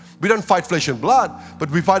 We don't fight flesh and blood,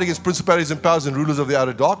 but we fight against principalities and powers and rulers of the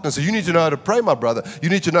outer darkness. So you need to know how to pray, my brother. You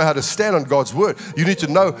need to know how to stand on God's word. You need to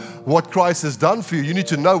know what Christ has done for you. You need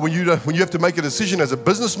to know when you have to make a decision as a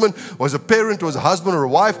businessman or as a parent or as a husband or a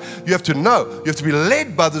wife, you have to know. You have to be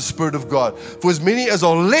led by the Spirit of God. For as many as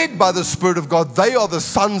are led by the Spirit of God, they are the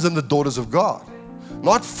sons and the daughters of God.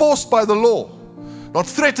 Not forced by the law, not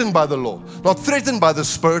threatened by the law, not threatened by the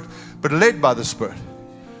Spirit, but led by the Spirit.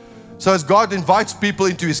 So as God invites people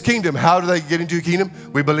into His kingdom, how do they get into His kingdom?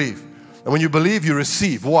 We believe. And when you believe, you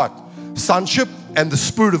receive what? Sonship and the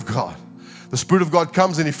Spirit of God. The Spirit of God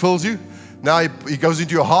comes and He fills you. Now He goes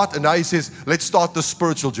into your heart, and now He says, let's start the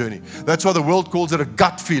spiritual journey. That's why the world calls it a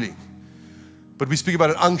gut feeling. But we speak about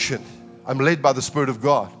an unction. I'm led by the Spirit of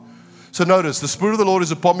God. So notice, the Spirit of the Lord is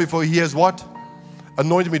upon me, for He has what?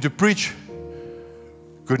 Anointed me to preach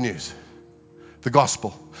good news. The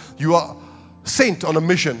gospel. You are sent on a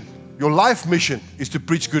mission. Your life mission is to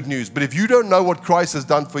preach good news. But if you don't know what Christ has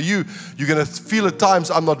done for you, you're going to feel at times,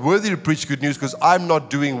 I'm not worthy to preach good news because I'm not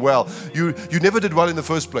doing well. You never did well in the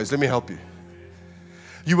first place. Let me help you.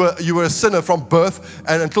 You were a sinner from birth,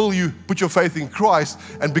 and until you put your faith in Christ,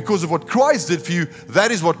 and because of what Christ did for you,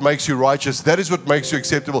 that is what makes you righteous. That is what makes you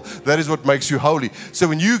acceptable. That is what makes you holy. So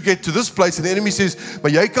when you get to this place and the enemy says,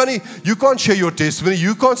 "Maar you can't share your testimony.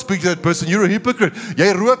 You can't speak to that person. You're a hypocrite.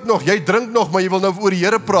 Jy rook nog, jy drink nog, maar jy wil nou oor die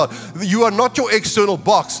Here praat." You are not your external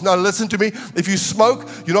box. Now listen to me. If you smoke,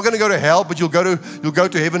 you're not going to go to hell, but you'll go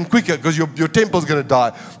to heaven quicker because your temple's going to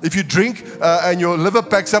die. If you drink and your liver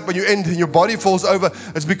packs up and you end and your body falls over,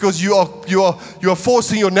 it's because you are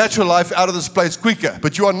forcing your natural life out of this place quicker.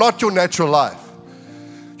 But you are not your natural life.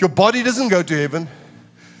 Your body doesn't go to heaven.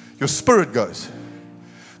 Your spirit goes.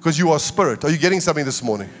 Because you are spirit. Are you getting something this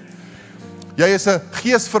morning? Jy is 'n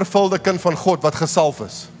geesvervulde kind van God wat gesalf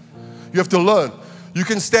is. You have to learn. You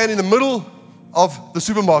can stand in the middle of the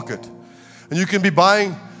supermarket and you can be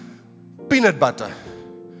buying peanut butter.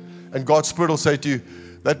 And God's Spirit will say to you,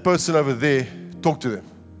 that person over there, talk to them.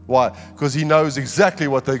 Why? Because He knows exactly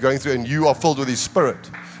what they're going through and you are filled with His Spirit.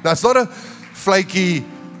 Now it's not a flaky,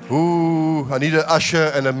 ooh, I need an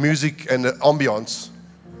usher and a music and an ambiance.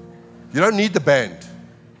 You don't need the band.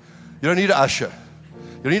 You don't need an usher.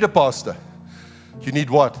 You don't need a pastor. You need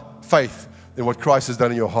what? Faith in what Christ has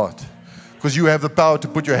done in your heart. Because you have the power to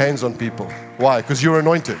put your hands on people. Why? Because you're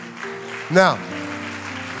anointed. Now,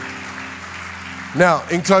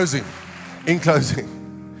 in closing,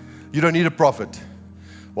 you don't need a prophet.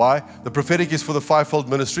 Why? The prophetic is for the fivefold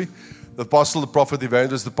ministry. The apostle, the prophet, the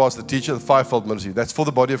evangelist, the pastor, the teacher, the fivefold ministry. That's for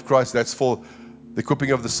the body of Christ. That's for the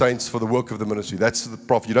equipping of the saints, for the work of the ministry. That's the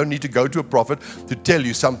prophet. You don't need to go to a prophet to tell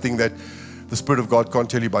you something that the Spirit of God can't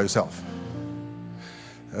tell you by yourself.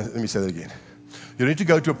 Let me say that again. You need to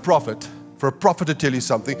go to a prophet for a prophet to tell you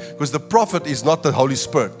something, because the prophet is not the Holy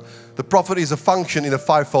Spirit. The prophet is a function in a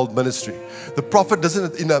fivefold ministry. The prophet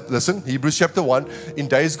doesn't, listen, Hebrews chapter 1, in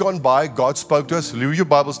days gone by, God spoke to us. Read your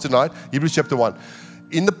Bibles tonight, Hebrews chapter 1.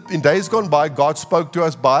 In days gone by, God spoke to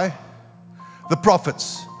us by the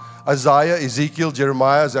prophets. Isaiah, Ezekiel,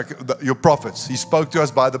 Jeremiah, your prophets. He spoke to us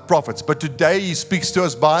by the prophets. But today He speaks to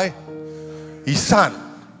us by His Son.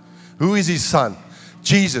 Who is His Son?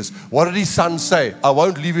 Jesus. What did His Son say? I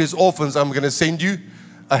won't leave you as orphans. I'm going to send you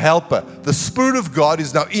a helper. The Spirit of God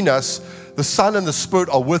is now in us. The Son and the Spirit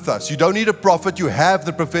are with us. You don't need a prophet. You have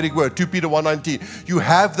the prophetic word. 2 Peter 1:19. You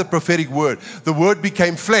have the prophetic word. The word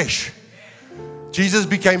became flesh. Jesus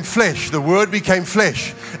became flesh. The word became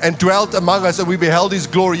flesh and dwelt among us, and we beheld His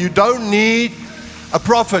glory. You don't need a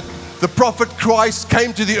prophet. The prophet Christ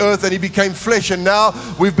came to the earth and He became flesh, and now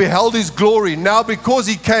we've beheld His glory. Now because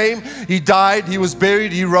He came, He died, He was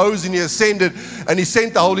buried, He rose and He ascended, and He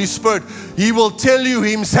sent the Holy Spirit. He will tell you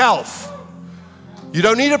Himself. You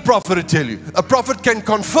don't need a prophet to tell you. A prophet can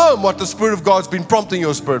confirm what the Spirit of God's been prompting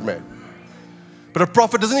your spirit man. But a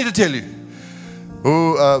prophet doesn't need to tell you.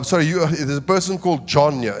 There's a person called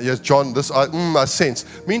John here. Yes, John, I sense.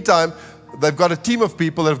 Meantime, they've got a team of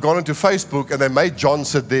people that have gone into Facebook and they made John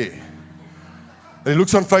sit there. And he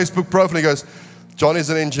looks on Facebook profile and he goes, John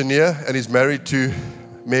is an engineer and he's married to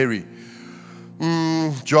Mary.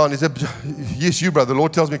 John, he said, yes, you brother, the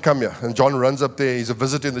Lord tells me come here. And John runs up there, he's a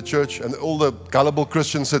visitor in the church, and all the gullible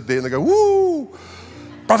Christians sit there and they go, woo,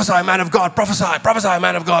 prophesy, man of God, prophesy,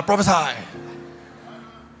 man of God, prophesy.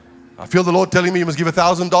 I feel the Lord telling me you must give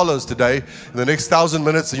 $1,000 today, in the next 1,000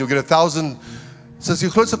 minutes, and you'll get 1,000. Says, die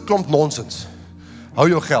grootste klomp nonsens. Hou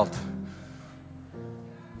jou geld.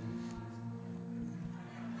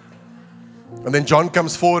 And then John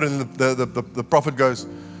comes forward and the prophet goes,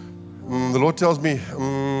 the Lord tells me,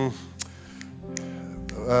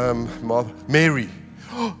 Mary.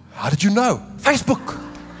 How did you know? Facebook.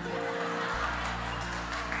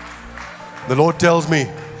 The Lord tells me,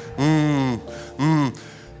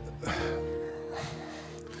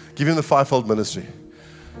 give him the fivefold ministry.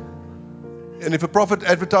 And if a prophet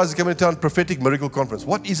advertises coming to town, prophetic miracle conference.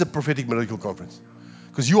 What is a prophetic miracle conference?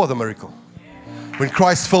 Because you are the miracle. When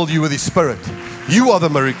Christ filled you with His Spirit, you are the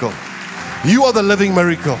miracle. You are the living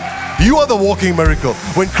miracle. You are the walking miracle.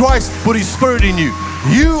 When Christ put His Spirit in you,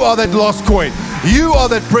 you are that lost coin. You are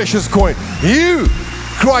that precious coin.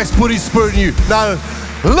 Christ put His Spirit in you. Now,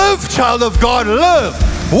 live, child of God, live.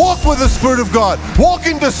 Walk with the Spirit of God. Walk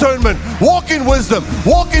in discernment. Walk in wisdom.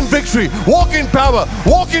 Walk in victory. Walk in power.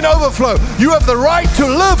 Walk in overflow. You have the right to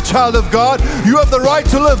live, child of God. You have the right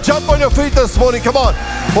to live. Jump on your feet this morning. Come on.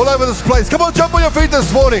 All over this place. Come on, jump on your feet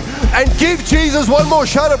this morning. And give Jesus one more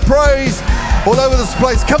shout of praise all over this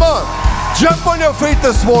place. Come on. Jump on your feet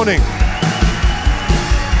this morning.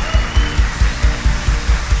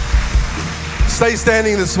 Stay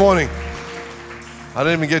standing this morning. I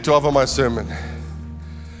didn't even get to offer my sermon.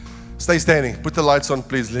 Stay standing. Put the lights on,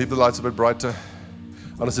 please. Leave the lights a bit brighter.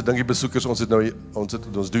 Anders se dink die besoekers ons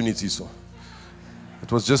doen iets hierso.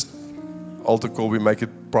 It was just altar call. We make it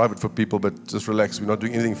private for people, but just relax. We're not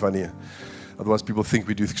doing anything funny here. Otherwise, people think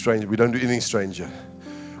we do strange. We don't do anything strange here.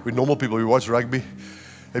 We're normal people. We watch rugby.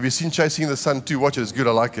 Have you seen Chasing the Sun 2? Watch it. It's good.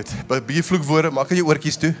 I like it. But bietjie vloekwoorde, maak jy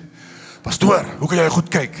oortjies toe. Pastoor, hoe kan jy goed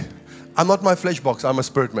kyk? I'm not my flesh box. I'm a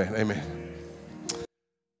spirit man. Amen.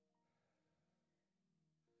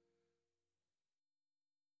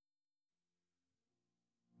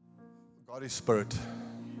 God is spirit.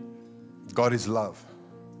 God is love.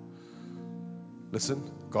 Listen,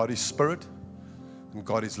 God is spirit and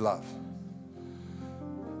God is love.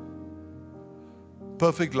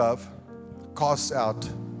 Perfect love casts out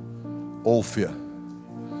all fear.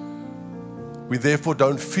 We therefore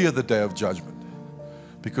don't fear the day of judgment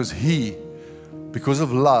because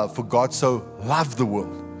of love, for God so loved the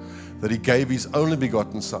world that He gave His only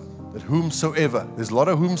begotten Son, that whomsoever, there's a lot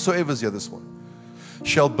of whomsoevers here this morning,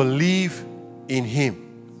 shall believe in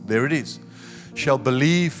Him. There it is. Shall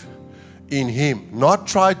believe in Him. Not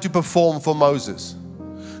try to perform for Moses.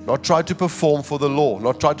 Not try to perform for the law.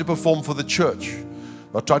 Not try to perform for the church.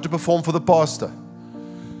 Not try to perform for the pastor.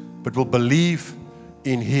 But will believe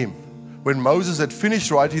in Him. When Moses had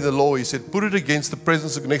finished writing the law, he said, put it next to the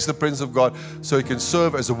presence of God so He can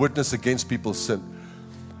serve as a witness against people's sin.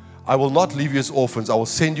 I will not leave you as orphans. I will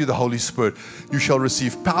send you the Holy Spirit. You shall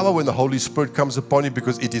receive power when the Holy Spirit comes upon you,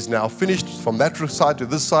 because it is now finished from that side to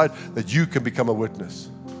this side that you can become a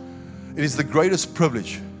witness. It is the greatest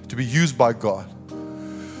privilege to be used by God.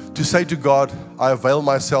 To say to God, I avail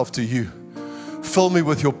myself to you. Fill me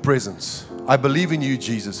with your presence. I believe in you,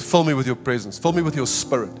 Jesus. Fill me with your presence. Fill me with your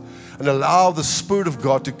Spirit. And allow the Spirit of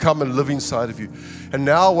God to come and live inside of you. And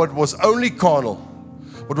now what was only carnal,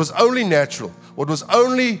 what was only natural, what was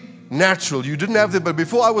only natural, you didn't have that, but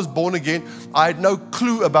before I was born again, I had no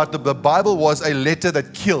clue about the Bible was a letter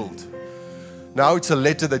that killed. Now it's a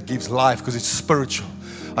letter that gives life because it's spiritual.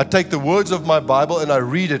 I take the words of my Bible and I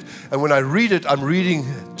read it, and when I read it, I'm reading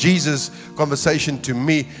Jesus' conversation to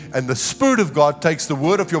me, and the Spirit of God takes the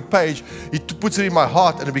word of your page, He puts it in my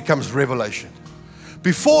heart, and it becomes revelation.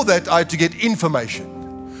 Before that, I had to get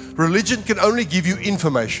information. Religion can only give you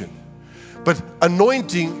information. But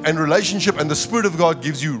anointing and relationship and the Spirit of God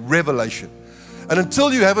gives you revelation. And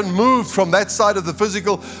until you haven't moved from that side of the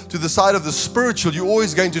physical to the side of the spiritual, you're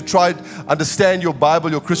always going to try to understand your Bible,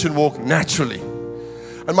 your Christian walk naturally.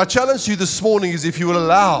 And my challenge to you this morning is, if you will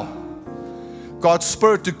allow God's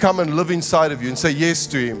Spirit to come and live inside of you and say yes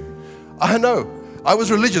to Him. I know. I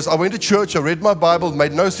was religious. I went to church. I read my Bible. It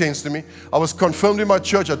made no sense to me. I was confirmed in my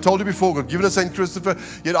church. I told you before, God given us St. Christopher.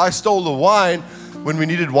 Yet I stole the wine when we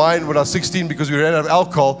needed wine when I was 16 because we ran out of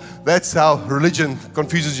alcohol. That's how religion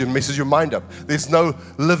confuses you and messes your mind up. There's no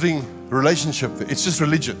living relationship there. It's just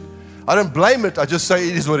religion. I don't blame it. I just say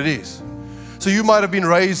it is what it is. So you might have been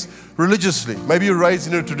raised religiously. Maybe you're raised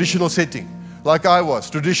in a traditional setting, like I was,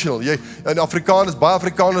 traditional. And Afrikaners, baie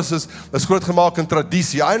Afrikaners is groot gemaak in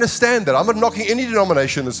tradisie. I understand that. I'm not knocking any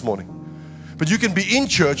denomination this morning. But you can be in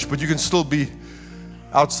church, but you can still be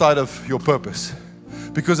outside of your purpose.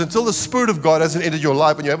 Because until the Spirit of God hasn't entered your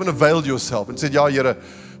life and you haven't availed yourself and said, ja Here,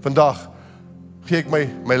 vandag gee ek my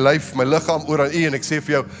lyf, my liggaam oor aan U en ek sê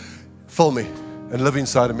vir jou, fill me and live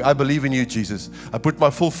inside of me. I believe in you, Jesus. I put my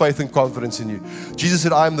full faith and confidence in you. Jesus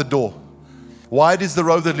said, I am the door. Wide is the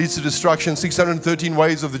road that leads to destruction, 613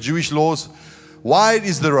 ways of the Jewish laws. Wide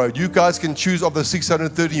is the road. You guys can choose of the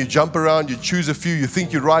 613. You jump around, you choose a few, you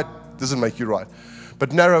think you're right. Doesn't make you right.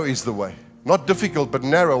 But narrow is the way. Not difficult, but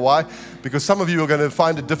narrow. Why? Because some of you are going to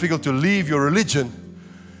find it difficult to leave your religion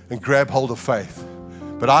and grab hold of faith.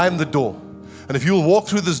 But I am the door. And if you will walk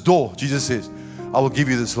through this door, Jesus says, I will give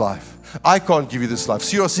you this life. I can't give you this life.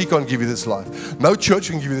 CRC can't give you this life. No church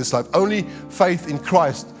can give you this life. Only faith in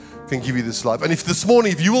Christ can give you this life. And if this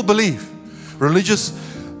morning, if you will believe, religious,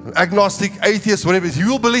 agnostic, atheist, whatever, if you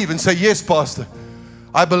will believe and say, yes, Pastor,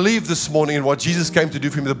 I believe this morning in what Jesus came to do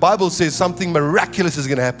for me. The Bible says something miraculous is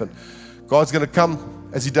going to happen. God's going to come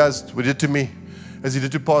as He does, what He did to me, as He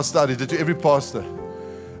did to Pastor, He did to every pastor.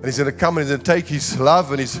 And He's going to come and He's going to take His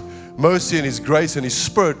love and His mercy and His grace and His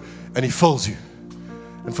Spirit, and He fills you.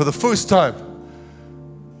 And for the first time,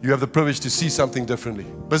 you have the privilege to see something differently.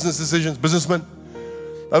 Business decisions, businessmen,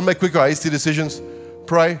 don't make quick or hasty decisions.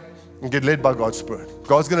 Pray and get led by God's Spirit.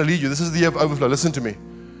 God's going to lead you. This is the year of overflow. Listen to me.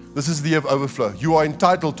 This is the year of overflow. You are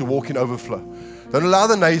entitled to walk in overflow. Don't allow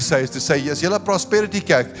the naysayers to say, yes, you're a prosperity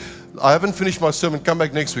kerk. I haven't finished my sermon. Come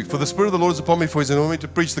back next week. For the Spirit of the Lord is upon me, for He's anointed me to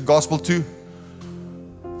preach the gospel to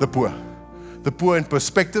the poor. The poor in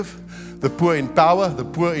perspective, the poor in power, the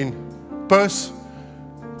poor in purse.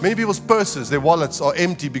 Many people's purses, their wallets are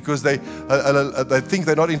empty because they think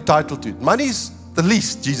they're not entitled to it. Money's the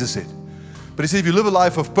least, Jesus said. But He said, if you live a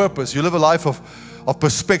life of purpose, you live a life of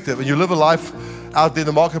perspective, and you live a life out there in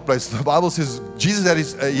the marketplace. The Bible says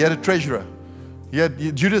Jesus he had a treasurer.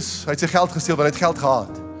 Judas, hy het sy geld gesteel, want hy het geld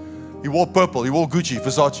gehad. He wore purple, he wore Gucci,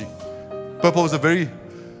 Versace. Purple was a very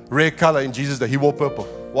rare color in Jesus' day. He wore purple.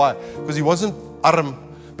 Why? Because he wasn't arm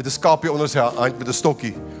met 'n skaapie onder sy hand met 'n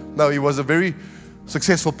stokkie. No, he was a very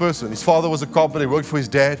successful person. His father was a carpenter. He worked for his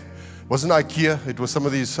dad. It wasn't IKEA. It was some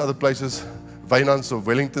of these other places, Wynand's or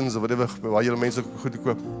Wellington's or whatever, waar julle mense goed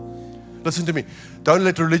koop. Listen to me. Don't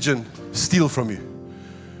let religion steal from you.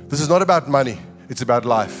 This is not about money. It's about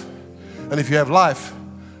life. And if you have life,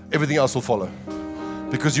 everything else will follow.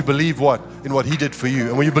 Because you believe what? In what He did for you.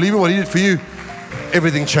 And when you believe in what He did for you,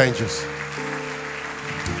 everything changes.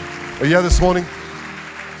 Are you here this morning?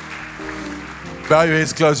 Bow your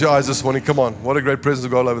heads, close your eyes this morning. Come on. What a great presence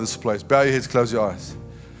of God all over this place. Bow your heads, close your eyes.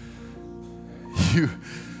 You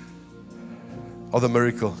are the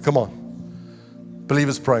miracle. Come on.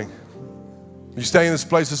 Believers praying. You're staying in this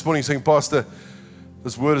place this morning saying, Pastor,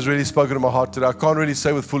 this word has really spoken to my heart today. I can't really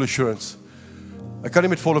say with full assurance. I can't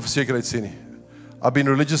even volle versekerheid sê nie. I've been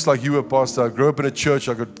religious like you were, Pastor. I grew up in a church.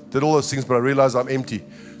 I did all those things, but I realized I'm empty.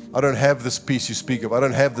 I don't have this peace you speak of. I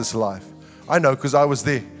don't have this life. I know because I was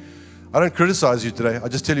there. I don't criticize you today. I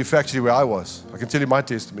just tell you factually where I was. I can tell you my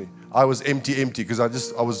testimony. I was empty because I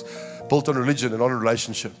was built on religion and not a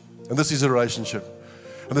relationship. And this is a relationship.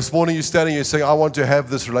 And this morning you're standing here saying, I want to have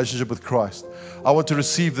this relationship with Christ. I want to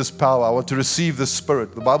receive this power. I want to receive this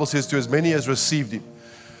Spirit. The Bible says to as many as received Him.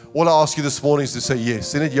 All I ask you this morning is to say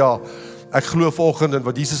yes. Sê net ja. Ek glo vanoggend in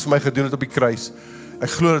wat Jesus vir my gedoen het op die kruis. Ek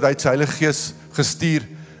glo dat hy sy Heilige Gees gestuur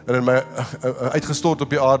en in my uitgestort op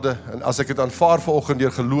die aarde. En as ek dit aanvaar vanoggend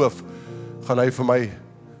deur geloof, gaan hy vir my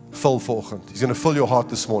vul vanoggend. He's going to fill your heart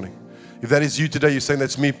this morning. If that is you today, you're saying,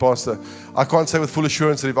 that's me, Pastor. I can't say with full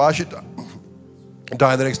assurance that if I should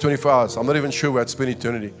die in the next 24 hours, I'm not even sure where I'd spend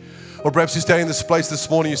eternity. Or perhaps you're staying in this place this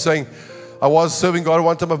morning, you're saying, I was serving God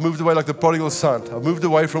one time, I've moved away like the prodigal son. I've moved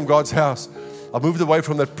away from God's house. I've moved away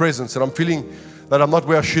from that presence, and I'm feeling that I'm not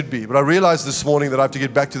where I should be. But I realized this morning that I have to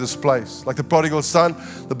get back to this place. Like the prodigal son,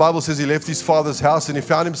 the Bible says he left his father's house and he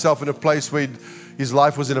found himself in a place where his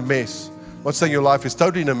life was in a mess. I'm not saying your life is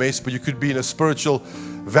totally in a mess, but you could be in a spiritual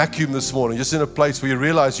vacuum this morning, just in a place where you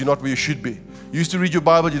realize you're not where you should be. You used to read your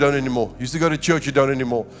Bible, you don't anymore. You used to go to church, you don't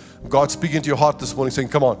anymore. God's speaking to your heart this morning saying,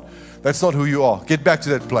 come on, that's not who you are. Get back to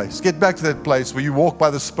that place. Get back to that place where you walk by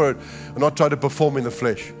the Spirit and not try to perform in the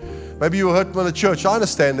flesh. Maybe you were hurt by the church. I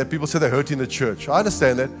understand that. People say they're hurt in the church. I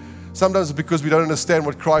understand that. Sometimes it's because we don't understand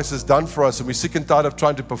what Christ has done for us and we're sick and tired of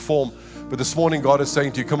trying to perform. But this morning God is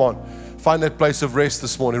saying to you, come on, find that place of rest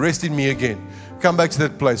this morning. Rest in me again. Come back to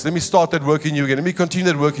that place. Let me start that work in you again. Let me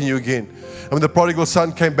continue that work in you again. And when the prodigal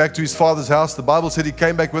son came back to his father's house, the Bible said he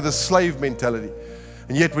came back with a slave mentality.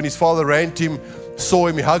 And yet when his father ran to him, saw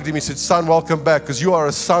him, he hugged him, he said, son, welcome back, because you are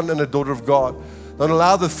a son and a daughter of God. Don't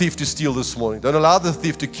allow the thief to steal this morning. Don't allow the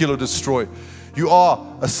thief to kill or destroy. You are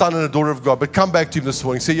a son and a daughter of God. But come back to him this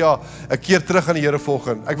morning. Say, ja, ek keer terug aan die Here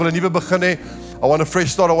volgende. Ek wil 'n nuwe begin hê. I want a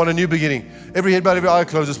fresh start. I want a new beginning. Every head bowed, every eye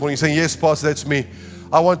closed this morning. Saying, yes, Pastor, that's me.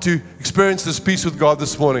 I want to experience this peace with God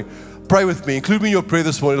this morning. Pray with me. Include me in your prayer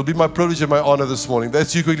this morning. It'll be my privilege and my honor this morning.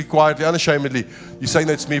 That's you quickly, quietly, unashamedly. You're saying,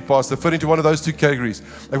 that's me, Pastor. Fit into one of those two categories.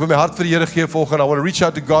 Ek wil my hart vir die Here gee volgende. I want to reach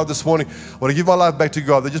out to God this morning. I want to give my life back to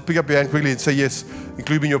God. Then just pick up your hand quickly and say, yes.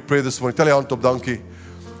 Include me in your prayer this morning. Tel jou hand op. Dankie.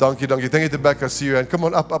 Dankie, dankie. Thank you at the back. I see you. And come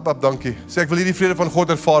on, up, dankie. Sê, ek wil hierdie vrede van God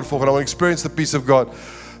ervaar volgende. I want to experience the peace of God.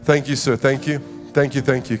 Thank you, sir. Thank you. Thank you,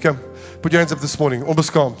 thank you. Come. Put your hands up this morning.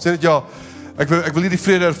 Onbeskaamd. Sê net ja. Ek wil hierdie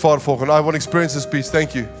vrede ervaar volgende. I want to experience this peace.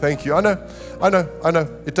 Thank you. Thank you. I know.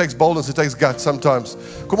 It takes boldness, it takes guts sometimes.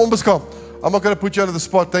 Kom onbeskaam. I'm not going to put you under the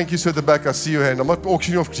spot. Thank you, sir, at the back. I see your hand. I'm not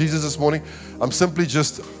auctioning off Jesus this morning. I'm simply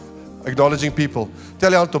just acknowledging people.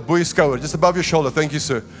 Tell you on top, boy skouer, just above your shoulder. Thank you,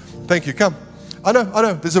 sir. Thank you. Come. I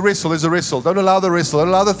know. There's a wrestle. Don't allow the wrestle. Don't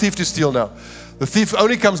allow the thief to steal now. The thief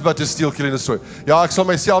only comes but to steal, kill, and destroy. Ja, ek sal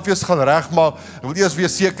myself eers gaan regmaak. Ek wil eers weer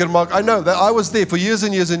seker maak. I know that I was there for years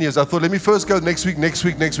and years and years. I thought, let me first go next week.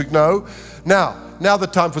 No. Now the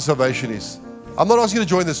time for salvation is. I'm not asking you to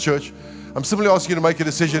join this church. I'm simply asking you to make a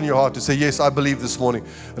decision in your heart to say, yes, I believe this morning,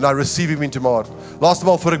 and I receive Him into my heart. Last of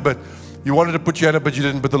all, for a bit, you wanted to put your hand up, but you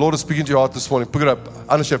didn't. But the Lord is speaking to your heart this morning. Pick it up.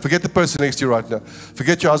 Understand. Forget the person next to you right now.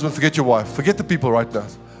 Forget your husband. Forget your wife. Forget the people right now.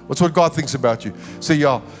 What's what God thinks about you? Say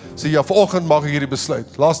ja. Vanoggend maak ek hierdie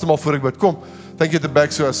besluit. Last of all, for a bit. Kom. Thank you at the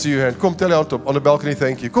back, so I see your hand. Kom, tell your hand up on the balcony.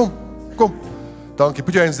 Thank you. Kom. Thank you.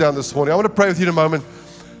 Put your hands down this morning. I want to pray with you in a moment.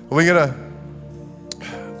 We're going to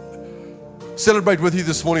celebrate with you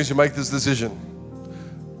this morning as you make this decision.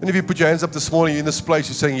 And if you put your hands up this morning, you're in this place,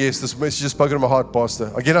 you're saying, yes, this message is spoken to my heart,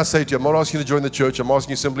 Pastor. Again, I say to you, I'm not asking you to join the church. I'm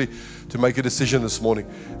asking you simply to make a decision this morning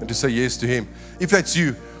and to say yes to Him. If that's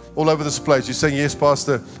you, all over this place, you're saying, yes,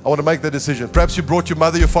 Pastor, I want to make that decision. Perhaps you brought your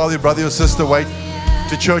mother, your father, your brother, your sister,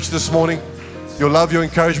 to church this morning. Your love, your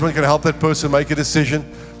encouragement can help that person make a decision.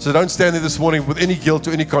 So don't stand there this morning with any guilt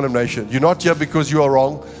or any condemnation. You're not here because you are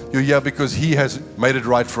wrong. You're here because He has made it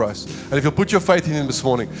right for us. And if you'll put your faith in Him this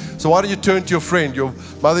morning, so why don't you turn to your friend, your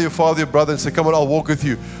mother, your father, your brother, and say, come on, I'll walk with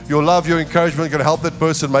you. Your love, your encouragement can help that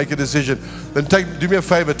person make a decision. Then do me a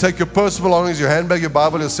favor, take your personal belongings, your handbag, your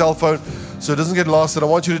Bible, your cell phone, so it doesn't get lost. And I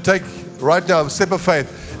want you to take right now a step of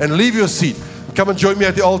faith and leave your seat. Come and join me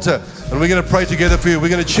at the altar, and we're going to pray together for you. We're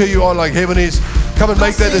going to cheer you on like heaven is. Come and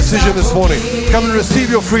make that decision this morning. Come and receive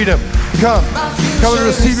your freedom. Come and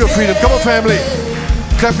receive your freedom. Come on, family.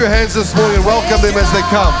 Clap your hands this morning and welcome them as they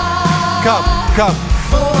come. Come.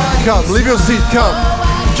 Leave your seat. Come.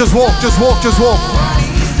 Just walk.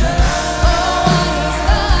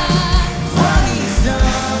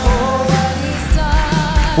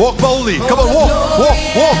 Walk boldly. Come on, walk.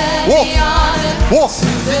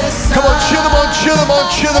 Come on, cheer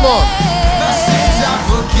them on.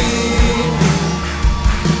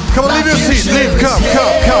 Come on, leave your seat. Leave. Come.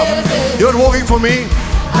 You're not walking for me.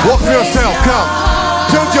 Walk for yourself. Come.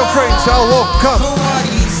 Turn to your friends. I'll walk.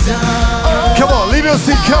 Come on, leave your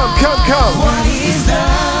seat. Come.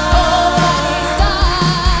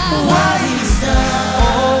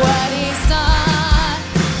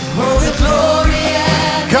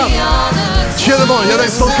 Cheer them on. Yeah, they're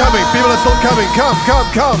still coming. People are still coming.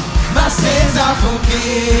 Come. My sins are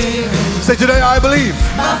forgiven. Say today, I believe.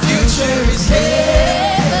 My future is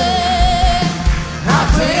heaven. I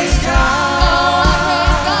praise God.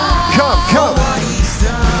 Come. For what He's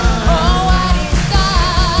done.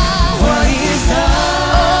 What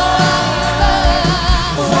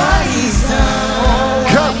He's done.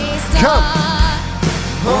 Come.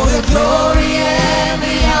 Oh, the glory and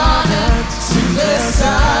the honor to the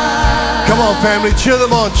Son. Come on, family. Cheer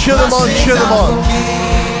them on.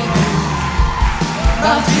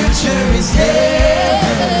 My future is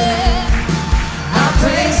heaven. I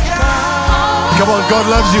praise God. Come on, God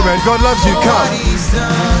loves you, man. God loves you. Come. What He's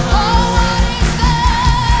done.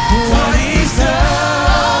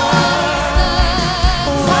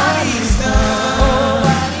 What He's done.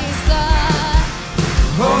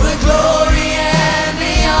 Oh, the glory and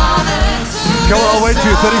the honor to Come on, I'll wait for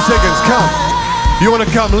you. 30 seconds. Come. You want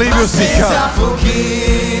to come? Leave your seat. Come.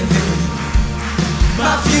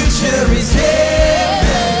 My future is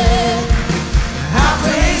heaven. I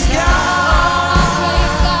praise God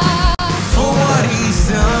for what He's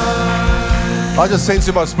done. I just sense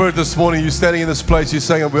in my spirit this morning, you're standing in this place, you're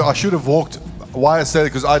saying, I should have walked. Why I say it?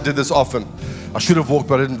 Because I did this often. I should have walked,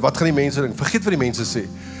 but I didn't. Wat gaan die mense dink? Vergeet wat die mense sê.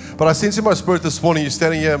 But I sense in my spirit this morning, you're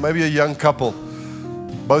standing here, maybe a young couple.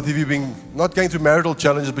 Both of you being, not going through marital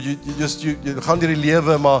challenges, but you gaan deur die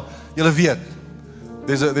lewe, maar julle weet.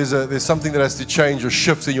 There's something that has to change or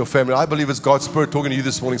shift in your family. I believe it's God's Spirit talking to you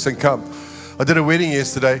this morning, saying, come. I did a wedding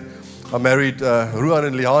yesterday. I married Ruan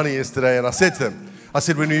and Liani yesterday, and I said to them,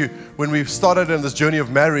 when we started on this journey of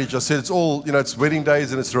marriage, I said, it's all, it's wedding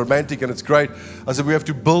days and it's romantic and it's great. I said, we have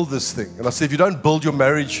to build this thing. And I said, if you don't build your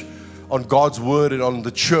marriage on God's word and on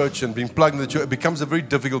the church and being plugged in the church, it becomes a very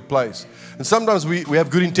difficult place. And sometimes we have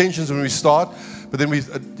good intentions when we start, but then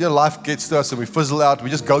life gets to us and we fizzle out. We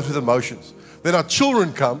just go through the motions. Then our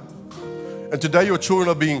children come, and today your children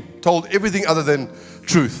are being told everything other than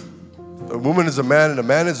truth. A woman is a man, and a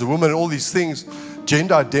man is a woman, and all these things,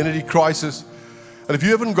 gender identity crisis. And if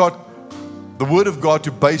you haven't got the Word of God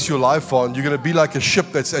to base your life on, you're going to be like a ship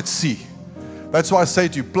that's at sea. That's why I say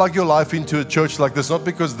to you, plug your life into a church like this, not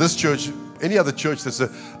because this church, any other church that's a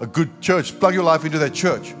good church, plug your life into that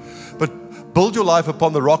church. But build your life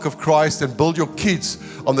upon the rock of Christ and build your kids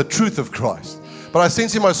on the truth of Christ. But I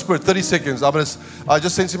sense in my spirit, 30 seconds, I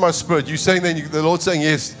just sense in my spirit, you saying that, the Lord saying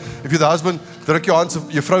yes. If you're the husband, druk jou hand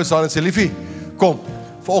op jou vrou se hand en sê, liefie, kom.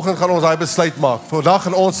 Vanoggend gaan ons daai besluit maak. Vandag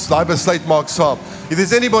gaan ons daai besluit maak saam. If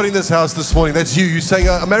there's anybody in this house this morning, that's you. You're saying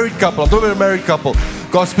a married couple. I'm talking about a married couple.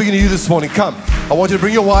 God's speaking to you this morning. Come. I want you to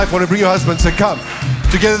bring your wife. I want to bring your husband. Say, come.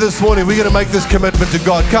 Together this morning, we're going to make this commitment to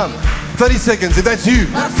God. Come. 30 seconds. If that's you,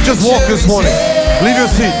 just walk this morning. Leave your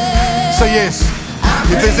seat. Say yes.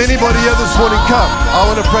 If there's anybody here this morning, come. I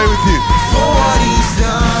want to pray with you.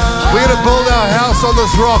 We're going to build our house on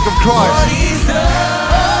this rock of Christ.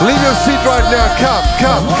 Leave your seat right now. Come,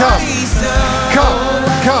 come, come. Come,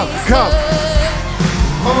 come, come.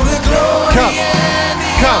 Come,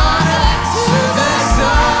 come.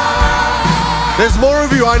 There's more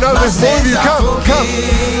of you. I know there's more of you. Come, come.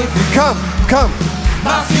 Come, come.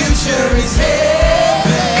 My future is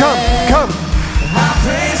heaven. Come, come. I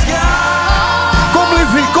praise God. Kom,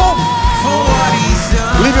 liefie, kom. For what He's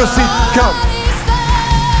done. Leave your seat. Come.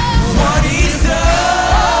 What He's done.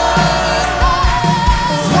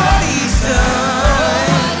 What He's done.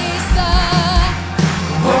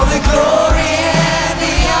 All the glory and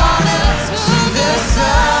the honor to the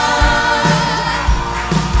Son.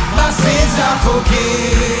 My sins are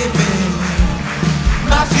forgiven.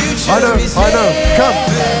 My future is I know. Come.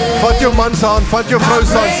 Vat jou man se hand, vat jou vrou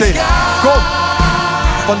se hand, sê, kom.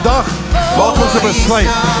 Vandag maak ons 'n besluit.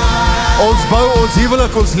 Ons bou ons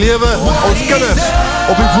huwelik, ons lewe, ons kinders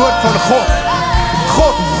op die woord van God.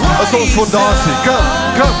 God is ons fondasie. Come,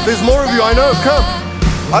 come. There's more of you, I know. Come.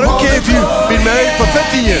 I don't care if you've been married for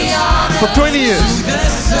 30 years, for 20 years.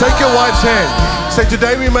 Take your wife's hand. Say,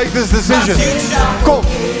 today we make this decision. Kom.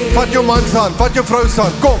 Vat jou man se hand, vat jou vrou se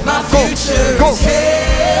hand. Kom, kom, kom.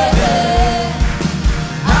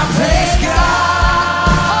 Praise God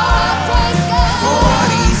for what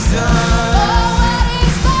He's done.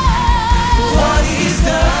 What He's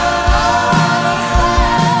done.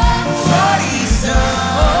 What He's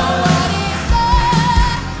done.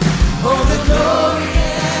 All the glory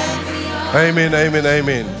and the honor. Amen, amen,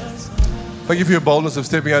 amen. Thank you for your boldness of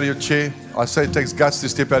stepping out of your chair. I say it takes guts to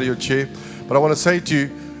step out of your chair. But I want to say to you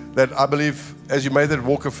that I believe as you made that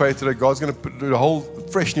walk of faith today, God's going to do a whole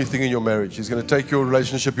fresh new thing in your marriage. He's going to take your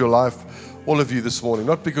relationship, your life, all of you this morning.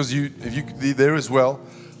 Not because if you there as well,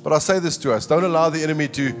 but I say this to us. Don't allow the enemy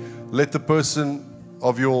to let the person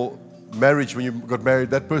of your marriage, when you got married,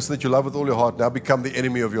 that person that you love with all your heart now become the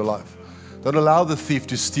enemy of your life. Don't allow the thief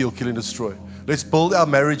to steal, kill, and destroy. Let's build our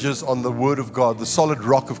marriages on the Word of God, the solid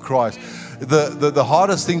rock of Christ. The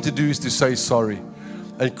hardest thing to do is to say sorry.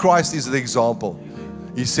 And Christ is the example.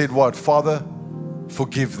 He said what? Father,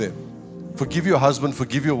 forgive them. Forgive your husband,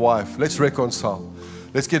 forgive your wife. Let's reconcile.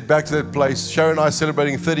 Let's get back to that place. Sharon and I are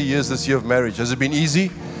celebrating 30 years this year of marriage. Has it been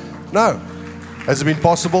easy? No. Has it been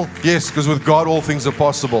possible? Yes, because with God all things are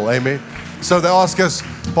possible. Amen. So they ask us,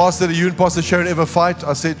 Pastor, do you and Pastor Sharon ever fight?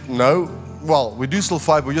 I said, no. Well, we do still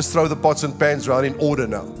fight, but we just throw the pots and pans around in order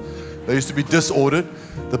now. They used to be disordered,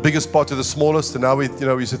 the biggest pot to the smallest, and now we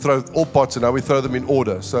used to throw all pots, and now we throw them in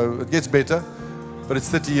order. So it gets better, but it's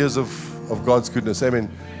 30 years of God's goodness. Amen.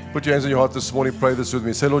 Put your hands on your heart this morning. Pray this with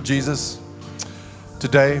me. Say, Lord Jesus,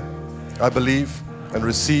 today I believe and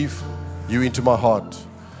receive you into my heart.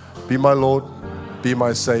 Be my Lord, be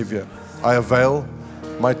my Savior. I avail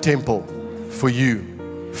my temple for you.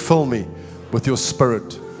 Fill me with your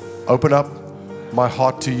Spirit. Open up my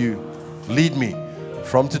heart to you. Lead me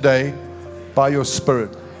from today by your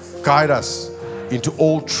Spirit. Guide us into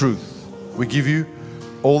all truth. We give you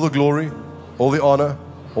all the glory, all the honor,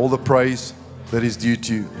 all the praise that is due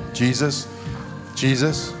to you. Jesus,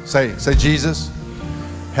 say Jesus,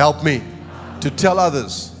 help me to tell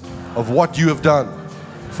others of what you have done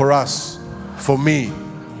for us, for me,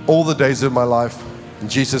 all the days of my life. In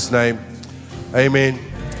Jesus' name, amen,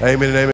 amen, and amen.